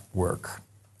that work.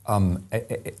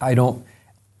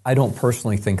 I don't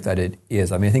personally think that it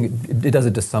is. I mean, I think it does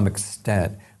it to some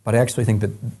extent, but I actually think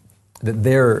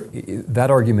that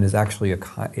argument is actually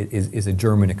a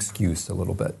German excuse a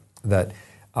little bit.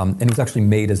 And it was actually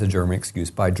made as a German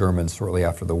excuse by Germans shortly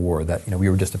after the war, that we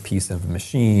were just a piece of a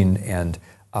machine, and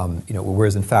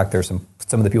whereas in fact there's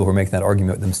some of the people who were making that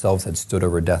argument themselves had stood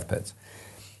over death pits.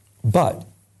 But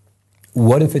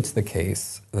what if it's the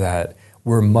case that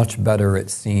we're much better at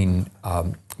seeing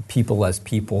people as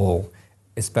people,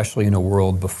 especially in a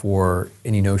world before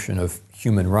any notion of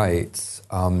human rights?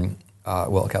 I'll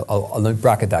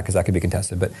bracket that because that could be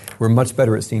contested, but we're much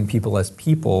better at seeing people as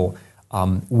people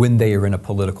when they are in a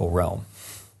political realm.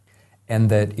 And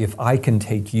that if I can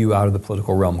take you out of the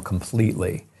political realm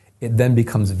completely, it then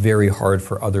becomes very hard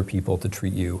for other people to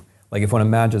treat you. Like if one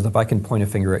imagines, if I can point a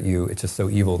finger at you, it's just so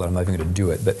evil that I'm not even going to do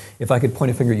it. But if I could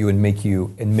point a finger at you and make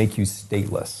you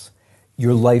stateless,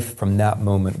 your life from that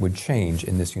moment would change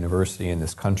in this university, in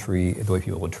this country, the way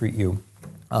people would treat you.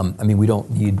 We don't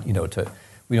need,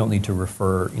 to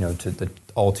refer, to the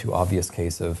all too obvious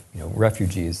case of,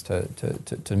 refugees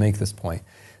to make this point.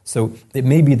 So it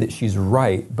may be that she's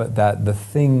right, but that the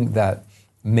thing that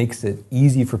makes it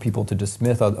easy for people to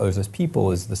dismiss others as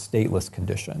people is the stateless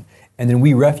condition. And then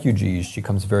we refugees, she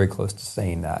comes very close to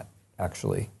saying that,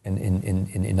 actually, in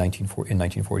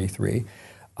 1943.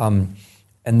 And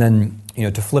then,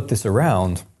 to flip this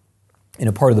around, in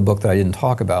a part of the book that I didn't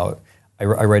talk about, I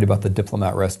write about the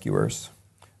diplomat rescuers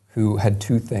who had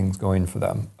two things going for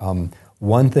them.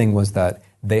 One thing was that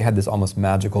they had this almost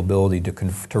magical ability to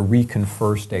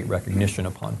reconfer state recognition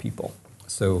upon people.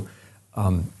 So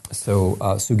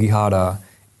Sugihara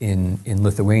in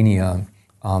Lithuania,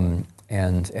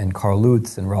 and Karl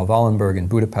Lutz and Raoul Wallenberg in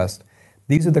Budapest.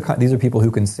 These are people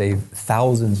who can save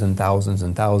thousands and thousands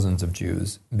and thousands of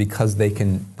Jews because they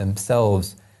can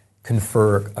themselves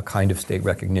confer a kind of state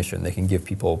recognition. They can give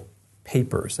people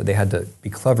papers. So they had to be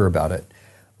clever about it.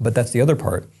 But that's the other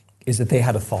part, is that they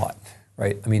had a thought,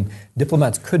 right? I mean,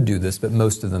 diplomats could do this, but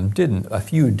most of them didn't. A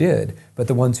few did, but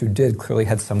the ones who did clearly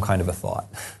had some kind of a thought.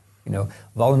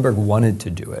 Wallenberg wanted to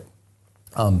do it.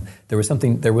 There was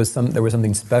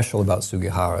something special about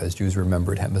Sugihara as Jews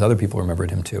remembered him, as other people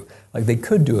remembered him too. Like they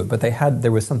could do it, but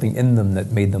there was something in them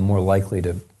that made them more likely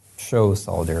to show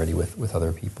solidarity with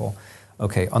other people.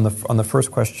 Okay, on the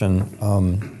first question,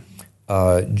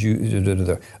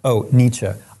 Nietzsche.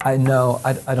 I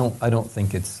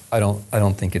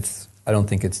don't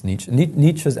think it's Nietzsche.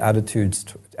 Nietzsche's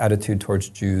attitude towards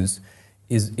Jews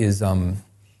is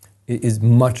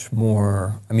much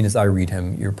more. I mean, as I read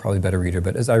him, you're probably a better reader,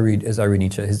 but as I read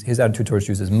Nietzsche, his attitude towards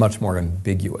Jews is much more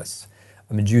ambiguous.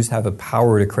 I mean, Jews have a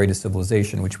power to create a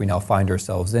civilization which we now find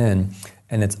ourselves in,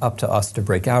 and it's up to us to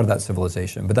break out of that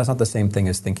civilization. But that's not the same thing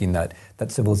as thinking that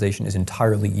civilization is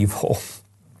entirely evil,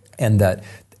 and that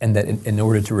in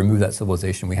order to remove that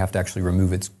civilization, we have to actually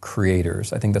remove its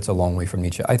creators. I think that's a long way from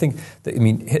Nietzsche. I think that,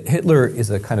 Hitler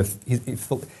is a kind of.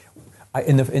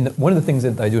 One of the things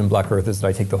that I do in Black Earth is that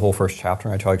I take the whole first chapter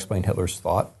and I try to explain Hitler's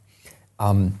thought,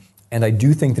 and I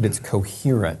do think that it's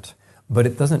coherent, but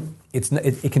it doesn't.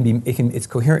 It's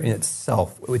coherent in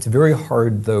itself. It's very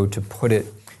hard though to put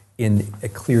it in a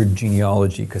clear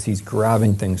genealogy because he's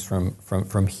grabbing things from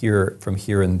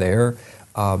here and there.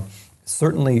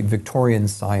 Certainly, Victorian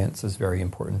science is very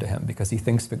important to him because he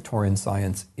thinks Victorian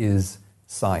science is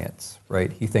science,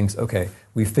 right? He thinks, okay,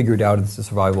 we figured out it's the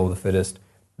survival of the fittest.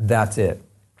 That's it.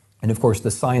 And of course,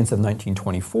 the science of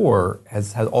 1924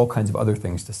 has all kinds of other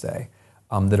things to say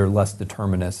that are less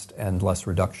determinist and less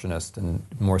reductionist and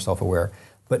more self-aware.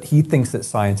 But he thinks that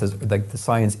science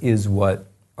is what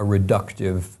a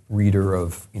reductive reader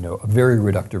of, a very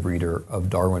reductive reader of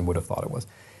Darwin would have thought it was.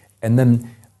 And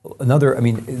then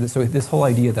so this whole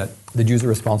idea that the Jews are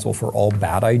responsible for all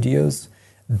bad ideas,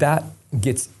 that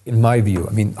gets, in my view,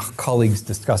 colleagues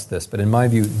discuss this, but in my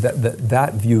view,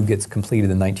 that view gets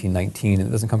completed in 1919, and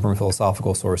it doesn't come from a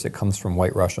philosophical source. It comes from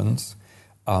white Russians,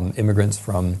 immigrants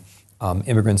from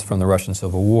the Russian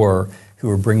Civil War, who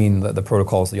were bringing the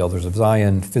protocols of the Elders of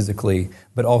Zion physically,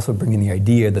 but also bringing the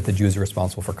idea that the Jews are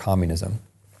responsible for communism.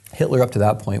 Hitler, up to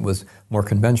that point, was more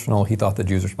conventional. He thought the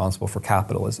Jews were responsible for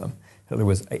capitalism. Hitler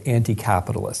was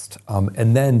anti-capitalist,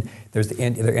 and then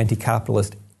they're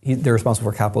anti-capitalist. They're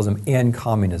responsible for capitalism and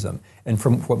communism. And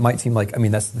from what might seem like,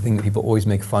 that's the thing that people always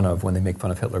make fun of when they make fun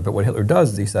of Hitler. But what Hitler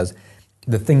does is he says,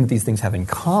 the thing that these things have in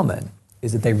common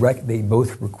is that they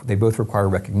both require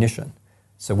recognition.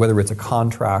 So whether it's a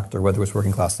contract or whether it's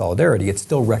working class solidarity, it's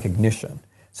still recognition.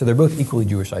 So they're both equally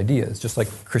Jewish ideas, just like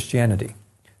Christianity,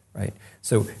 right?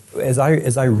 So as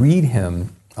I read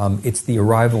him, it's the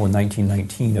arrival in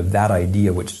 1919 of that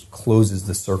idea which closes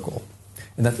the circle.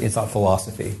 And it's not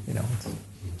philosophy, it's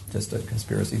just a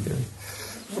conspiracy theory.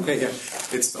 Okay, yeah.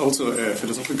 It's also a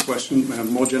philosophical question, a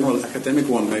more general academic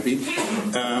one maybe.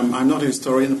 I'm not a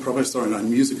historian, a proper historian, I'm a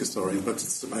music historian, but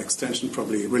it's by extension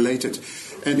probably related.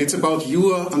 And it's about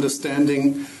your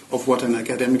understanding of what an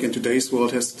academic in today's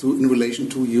world has to do in relation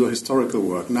to your historical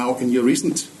work. Now, in your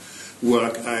recent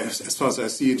work, as far as I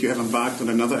see it, you have embarked on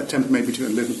another attempt maybe to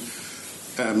enliven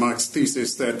Marx's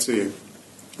thesis that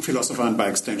philosopher and by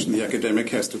extension the academic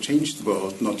has to change the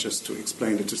world, not just to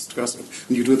explain it, to discuss it.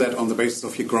 And you do that on the basis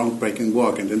of your groundbreaking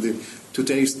work. And in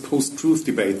today's post-truth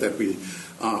debate that we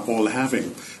are all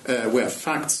having, where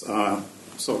facts are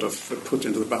sort of put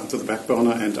into the back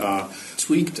burner and are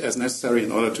tweaked as necessary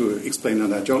in order to explain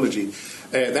an ideology,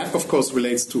 that of course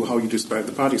relates to how you describe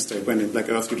the party state. When in Black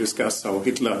Earth you discuss how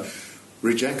Hitler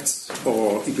rejects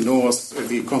or ignores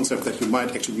the concept that you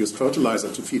might actually use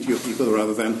fertilizer to feed your people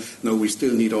rather than, no, we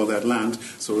still need all that land.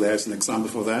 So there's an example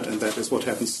for that, and that is what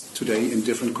happens today in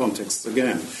different contexts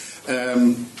again.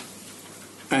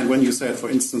 And when you said, for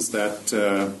instance, that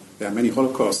there are many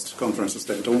Holocaust conferences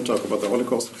that don't talk about the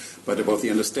Holocaust, but about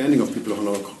the understanding of people of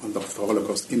the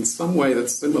Holocaust, in some way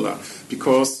that's similar,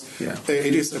 because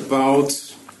it is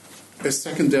about a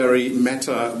secondary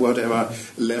meta, whatever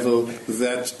level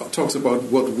that talks about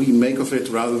what we make of it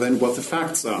rather than what the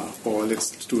facts are, or let's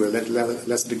to a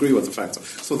less degree what the facts are.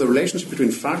 So the relationship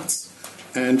between facts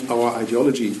and our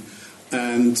ideology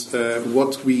and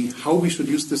how we should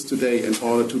use this today in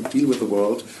order to deal with the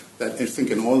world, that I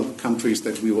think in all countries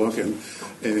that we work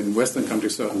in Western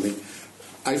countries certainly,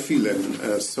 I feel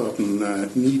a certain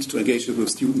need to engage with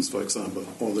students, for example,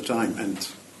 all the time. And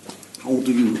how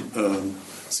do you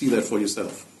see that for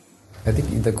yourself? I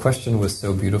think the question was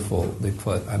so beautifully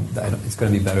put. It's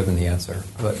going to be better than the answer.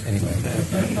 But anyway.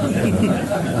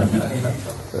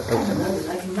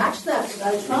 I can match that, but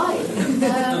I'll try.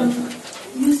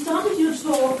 You started your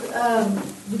talk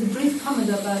with a brief comment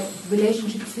about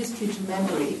relationship of history to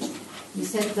memory. You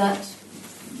said that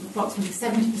approximately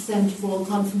 70% of all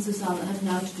conferences have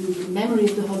now to do with memory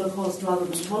of the Holocaust rather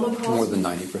than the Holocaust. More than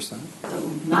 90%.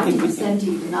 90%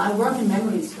 even. Now, I work in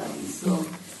memory studies, so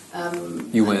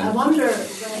you win. I wonder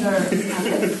whether...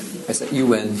 I said you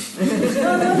win. No,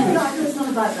 it's not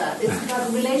about that. It's about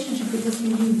the relationship, because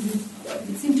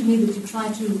it seemed to me that you try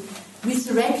to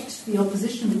resurrect the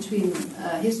opposition between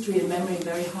history and memory in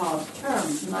very hard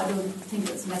terms, and I don't think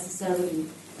that's necessarily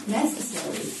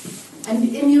necessary. And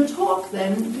in your talk,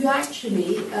 then, you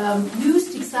actually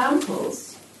used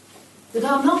examples that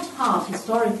are not hard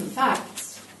historical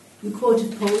facts. You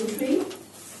quoted poetry,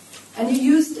 and you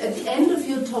used, at the end of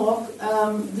your talk,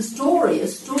 a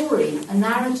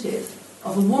narrative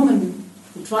of a woman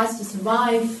who tries to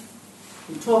survive,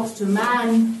 who talks to a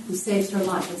man who saves her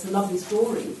life. It's a lovely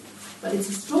story, but it's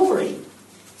a story.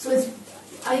 So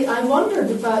I wondered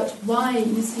about why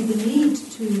you see the need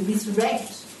to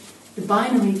resurrect the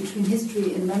binary between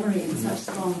history and memory in such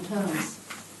strong terms,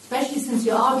 especially since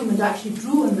your argument actually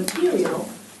drew on material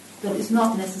that is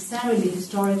not necessarily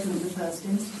historical in the first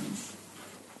instance.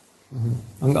 Mm-hmm.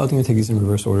 I'm going to take these in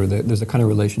reverse order. There's a kind of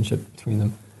relationship between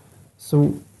them.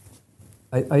 So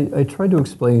I tried to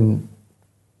explain,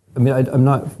 I'm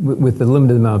not, with the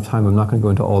limited amount of time, I'm not going to go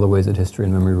into all the ways that history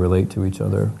and memory relate to each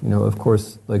other. Of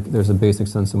course, there's a basic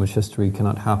sense in which history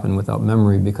cannot happen without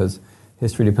memory, because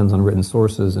history depends on written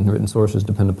sources, and written sources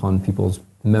depend upon people's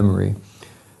memory.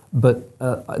 But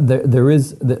there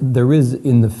is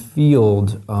in the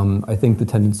field, I think, the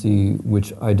tendency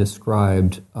which I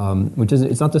described, which is,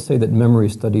 it's not to say that memory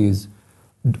studies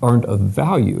aren't of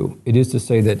value. It is to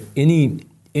say that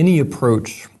any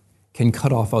approach can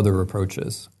cut off other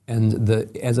approaches. And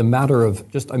as a matter of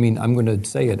I'm going to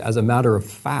say it, as a matter of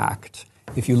fact,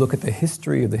 if you look at the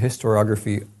history of the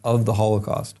historiography of the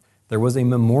Holocaust, there was a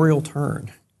memorial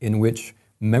turn in which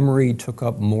memory took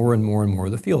up more and more and more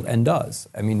of the field, and does.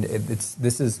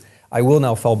 I will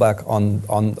now fall back on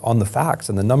the facts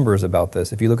and the numbers about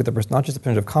this. If you look at not just the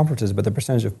percentage of conferences, but the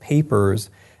percentage of papers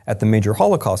at the major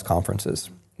Holocaust conferences,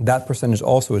 that percentage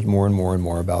also is more and more and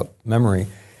more about memory.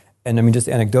 And just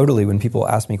anecdotally, when people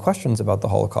ask me questions about the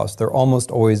Holocaust, they're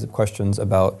almost always questions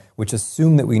which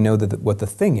assume that we know what the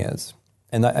thing is.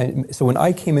 And so when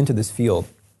I came into this field,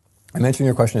 I'm answering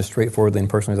your question as straightforwardly and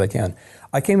personally as I can.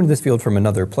 I came into this field from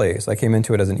another place. I came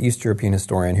into it as an East European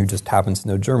historian who just happens to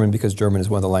know German, because German is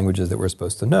one of the languages that we're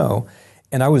supposed to know.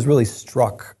 And I was really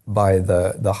struck by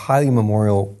the highly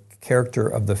memorial character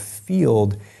of the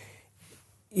field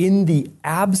in the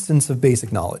absence of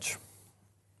basic knowledge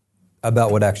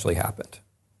about what actually happened.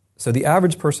 So the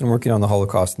average person working on the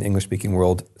Holocaust in the English-speaking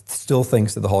world still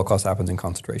thinks that the Holocaust happens in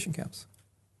concentration camps.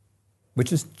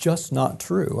 which is just not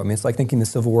true. I mean, it's like thinking the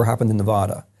Civil War happened in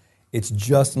Nevada. It's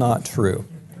just not true,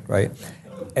 right?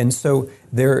 And so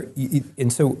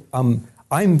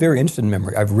I'm very interested in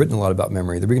memory. I've written a lot about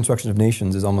memory. The Reconstruction of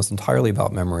Nations is almost entirely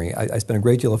about memory. I spend a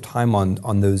great deal of time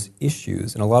on those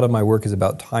issues, and a lot of my work is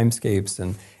about timescapes,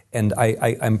 and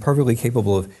I'm perfectly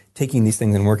capable of taking these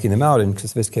things and working them out in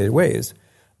sophisticated ways.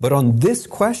 But on this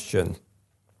question,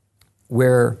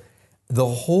 where the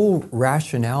whole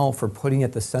rationale for putting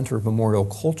at the center of memorial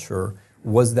culture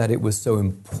was that it was so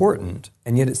important,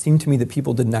 and yet it seemed to me that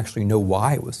people didn't actually know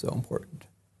why it was so important.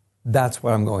 That's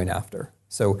what I'm going after.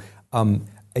 So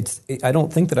I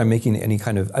don't think that I'm making any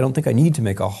kind of, I don't think I need to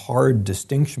make a hard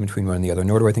distinction between one and the other,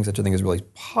 nor do I think such a thing is really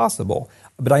possible.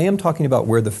 But I am talking about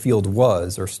where the field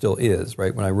was, or still is,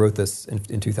 right? When I wrote this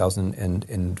in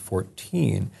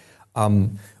 2014,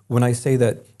 when I say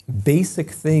that basic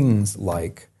things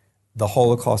like the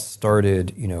Holocaust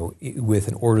started, with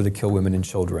an order to kill women and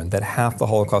children, that half the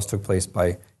Holocaust took place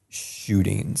by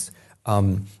shootings,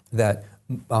 that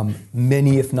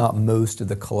many, if not most, of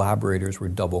the collaborators were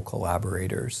double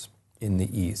collaborators in the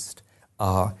East.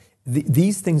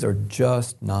 These things are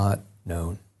just not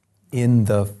known in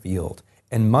the field.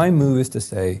 And my move is to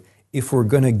say, if we're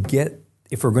going to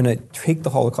take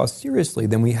the Holocaust seriously,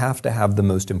 then we have to have the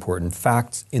most important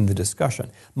facts in the discussion.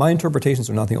 My interpretations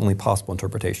are not the only possible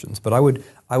interpretations, but I would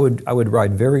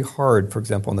ride very hard, for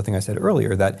example, on the thing I said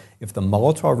earlier, that if the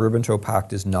Molotov-Ribbentrop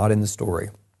Pact is not in the story,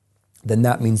 then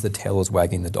that means the tail is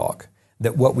wagging the dog.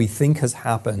 That what we think has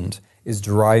happened is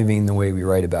driving the way we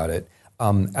write about it,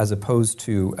 as opposed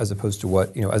to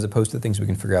the things we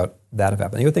can figure out that have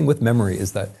happened. The other thing with memory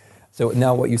is that, so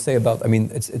now what you say about,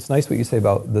 it's nice what you say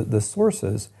about the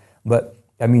sources, but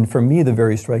for me, the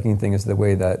very striking thing is the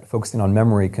way that focusing on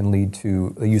memory can lead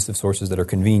to the use of sources that are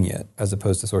convenient as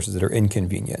opposed to sources that are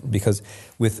inconvenient. Because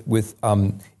if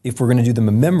we're going to do them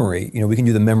in memory, we can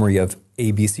do the memory of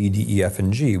A, B, C, D, E, F,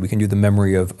 and G. We can do the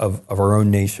memory of our own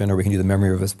nation, or we can do the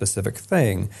memory of a specific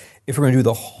thing. If we're going to do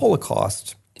the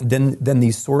Holocaust, then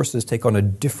these sources take on a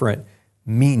different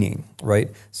meaning, right?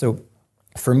 So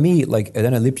for me, like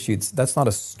Elena Lipschitz, that's not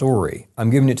a story. I'm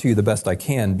giving it to you the best I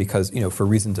can because, for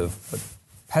reasons of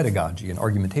pedagogy and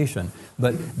argumentation.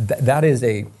 But that is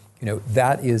a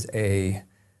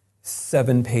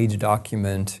 7-page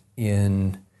document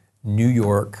in New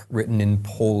York, written in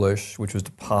Polish, which was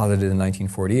deposited in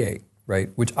 1948, right?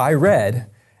 Which I read,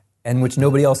 and which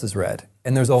nobody else has read.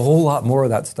 And there's a whole lot more of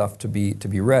that stuff to be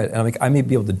read. And I may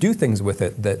be able to do things with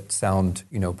it that sound,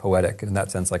 poetic. And in that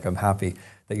sense, like I'm happy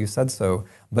that you said so.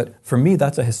 But for me,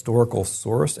 that's a historical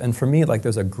source. And for me, like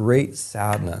there's a great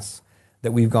sadness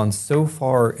that we've gone so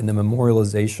far in the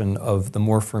memorialization of the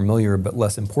more familiar but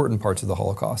less important parts of the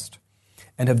Holocaust,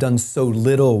 and have done so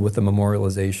little with the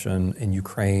memorialization in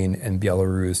Ukraine and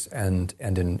Belarus and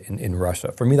in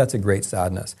Russia. For me, that's a great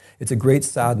sadness. It's a great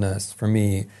sadness for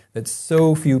me that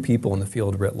so few people in the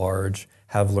field writ large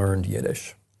have learned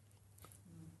Yiddish.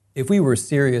 If we were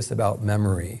serious about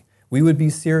memory, we would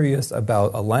be serious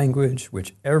about a language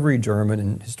which every German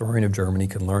and historian of Germany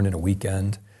can learn in a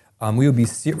weekend. We would be,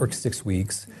 or 6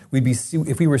 weeks.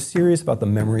 If we were serious about the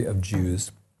memory of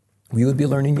Jews, we would be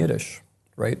learning Yiddish,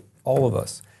 right? All of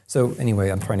us. So anyway,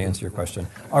 I'm trying to answer your question.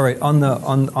 All right, on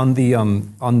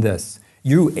this,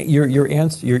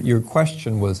 your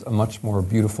question was a much more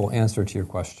beautiful answer to your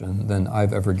question than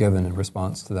I've ever given in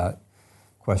response to that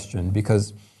question,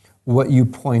 because what you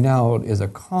point out is a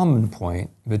common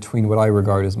point between what I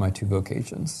regard as my two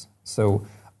vocations. So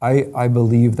I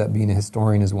believe that being a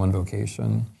historian is one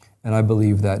vocation. And I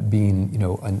believe that being,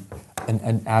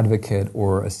 an advocate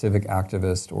or a civic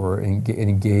activist or an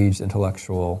engaged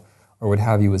intellectual or what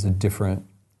have you is a different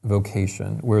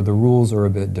vocation where the rules are a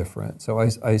bit different. So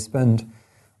I spend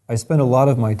a lot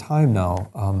of my time now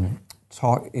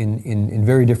talk in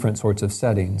very different sorts of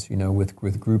settings,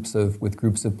 with groups of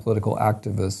political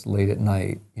activists late at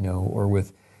night, or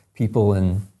with people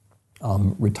in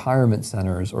retirement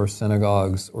centers or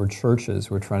synagogues or churches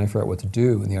who are trying to figure out what to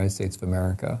do in the United States of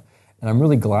America. And I'm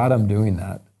really glad I'm doing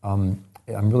that. I'm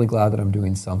really glad that I'm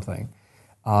doing something.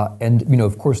 And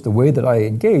of course, the way that I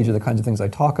engage and the kinds of things I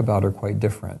talk about are quite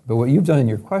different. But what you've done in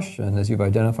your question is you've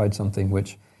identified something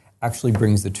which actually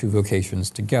brings the two vocations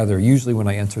together. Usually when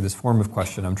I answer this form of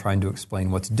question, I'm trying to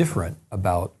explain what's different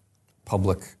about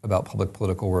public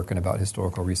political work and about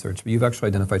historical research. But you've actually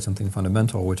identified something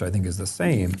fundamental, which I think is the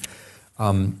same,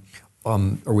 or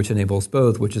which enables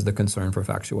both, which is the concern for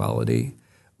factuality,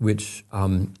 which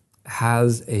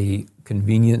has a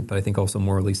convenient, but I think also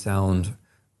morally sound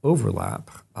overlap.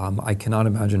 I cannot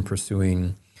imagine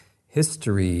pursuing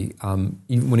history,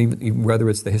 whether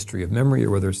it's the history of memory or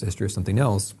whether it's the history of something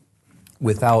else,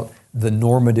 without the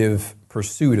normative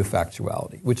pursuit of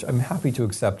factuality, which I'm happy to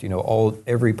accept,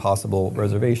 every possible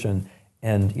reservation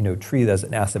and, treat it as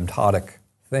an asymptotic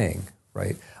thing,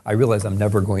 right? I realize I'm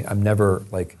never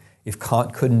like, if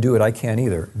Kant couldn't do it, I can't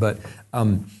either. But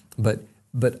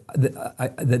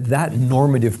that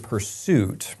normative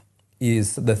pursuit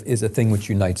is a thing which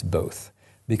unites both.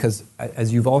 Because,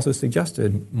 as you've also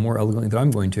suggested more elegantly than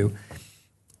I'm going to,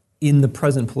 in the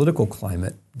present political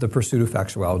climate, the pursuit of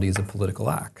factuality is a political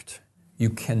act. You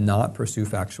cannot pursue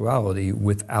factuality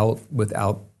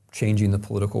without changing the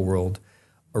political world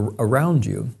around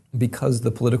you, because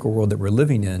the political world that we're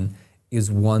living in is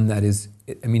one that is,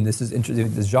 this is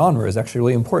interesting, this genre is actually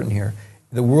really important here.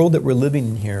 The world that we're living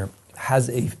in here has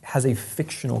a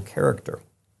fictional character.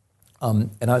 I'm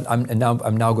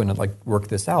now going to work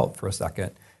this out for a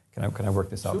second. Can I work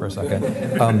this out for a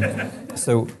second?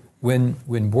 So when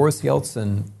Boris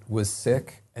Yeltsin was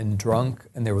sick and drunk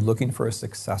and they were looking for a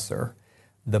successor,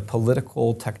 the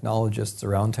political technologists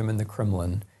around him in the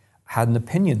Kremlin had an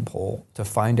opinion poll to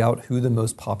find out who the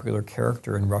most popular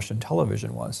character in Russian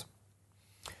television was.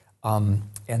 And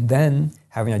then,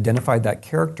 having identified that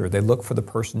character, they looked for the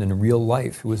person in real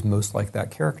life who was most like that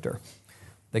character.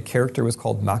 The character was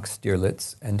called Max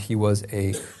Stirlitz, and he was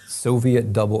a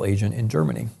Soviet double agent in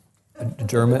Germany,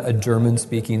 a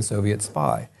German-speaking Soviet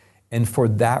spy. And for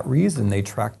that reason, they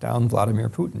tracked down Vladimir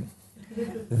Putin.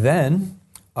 Then,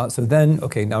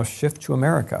 now shift to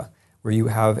America, where you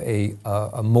have a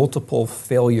multiple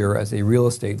failure as a real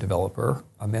estate developer,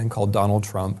 a man called Donald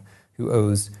Trump, who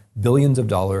owes billions of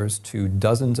dollars to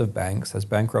dozens of banks, has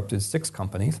bankrupted 6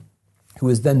 companies, who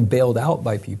is then bailed out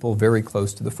by people very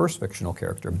close to the first fictional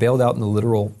character, bailed out in the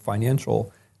literal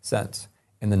financial sense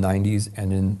in the 90s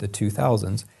and in the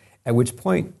 2000s, at which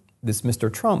point this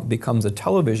Mr. Trump becomes a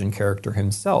television character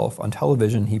himself. On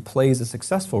television, he plays a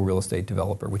successful real estate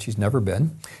developer, which he's never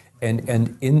been.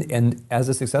 And as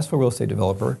a successful real estate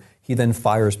developer, he then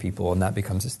fires people, and that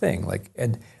becomes his thing.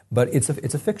 But it's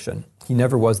a fiction. He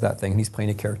never was that thing, and he's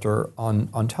playing a character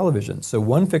on television. So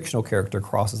one fictional character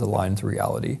crosses a line into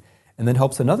reality, and then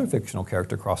helps another fictional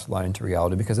character cross the line into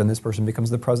reality, because then this person becomes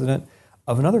the president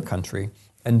of another country.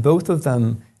 And both of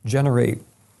them generate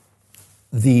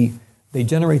the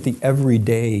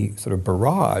everyday sort of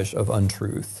barrage of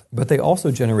untruth, but they also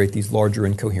generate these larger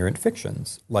incoherent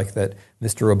fictions, like that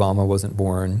Mr. Obama wasn't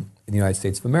born in the United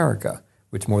States of America,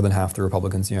 which more than half the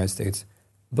Republicans in the United States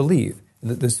believe.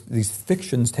 And that these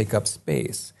fictions take up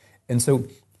space. And so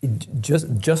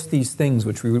just these things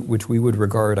which we would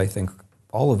regard, I think,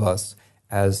 all of us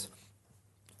as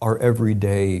our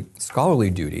everyday scholarly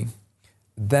duty,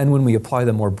 then when we apply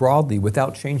them more broadly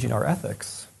without changing our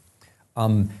ethics,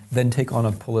 then take on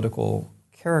a political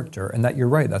character. And that, you're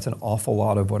right, that's an awful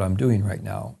lot of what I'm doing right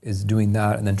now, is doing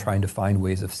that and then trying to find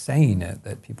ways of saying it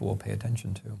that people will pay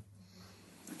attention to.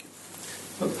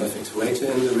 Well, perfect way to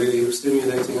end a really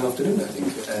stimulating afternoon, I think.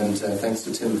 And thanks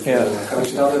to Tim for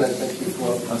coming down, and thank you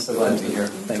for... I'm so glad to be here.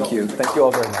 Thank you. Thank you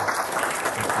all very much.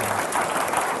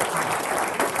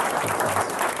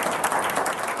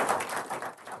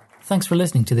 Thanks for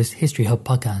listening to this History Hub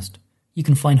podcast. You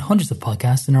can find hundreds of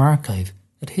podcasts in our archive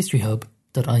at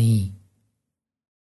historyhub.ie.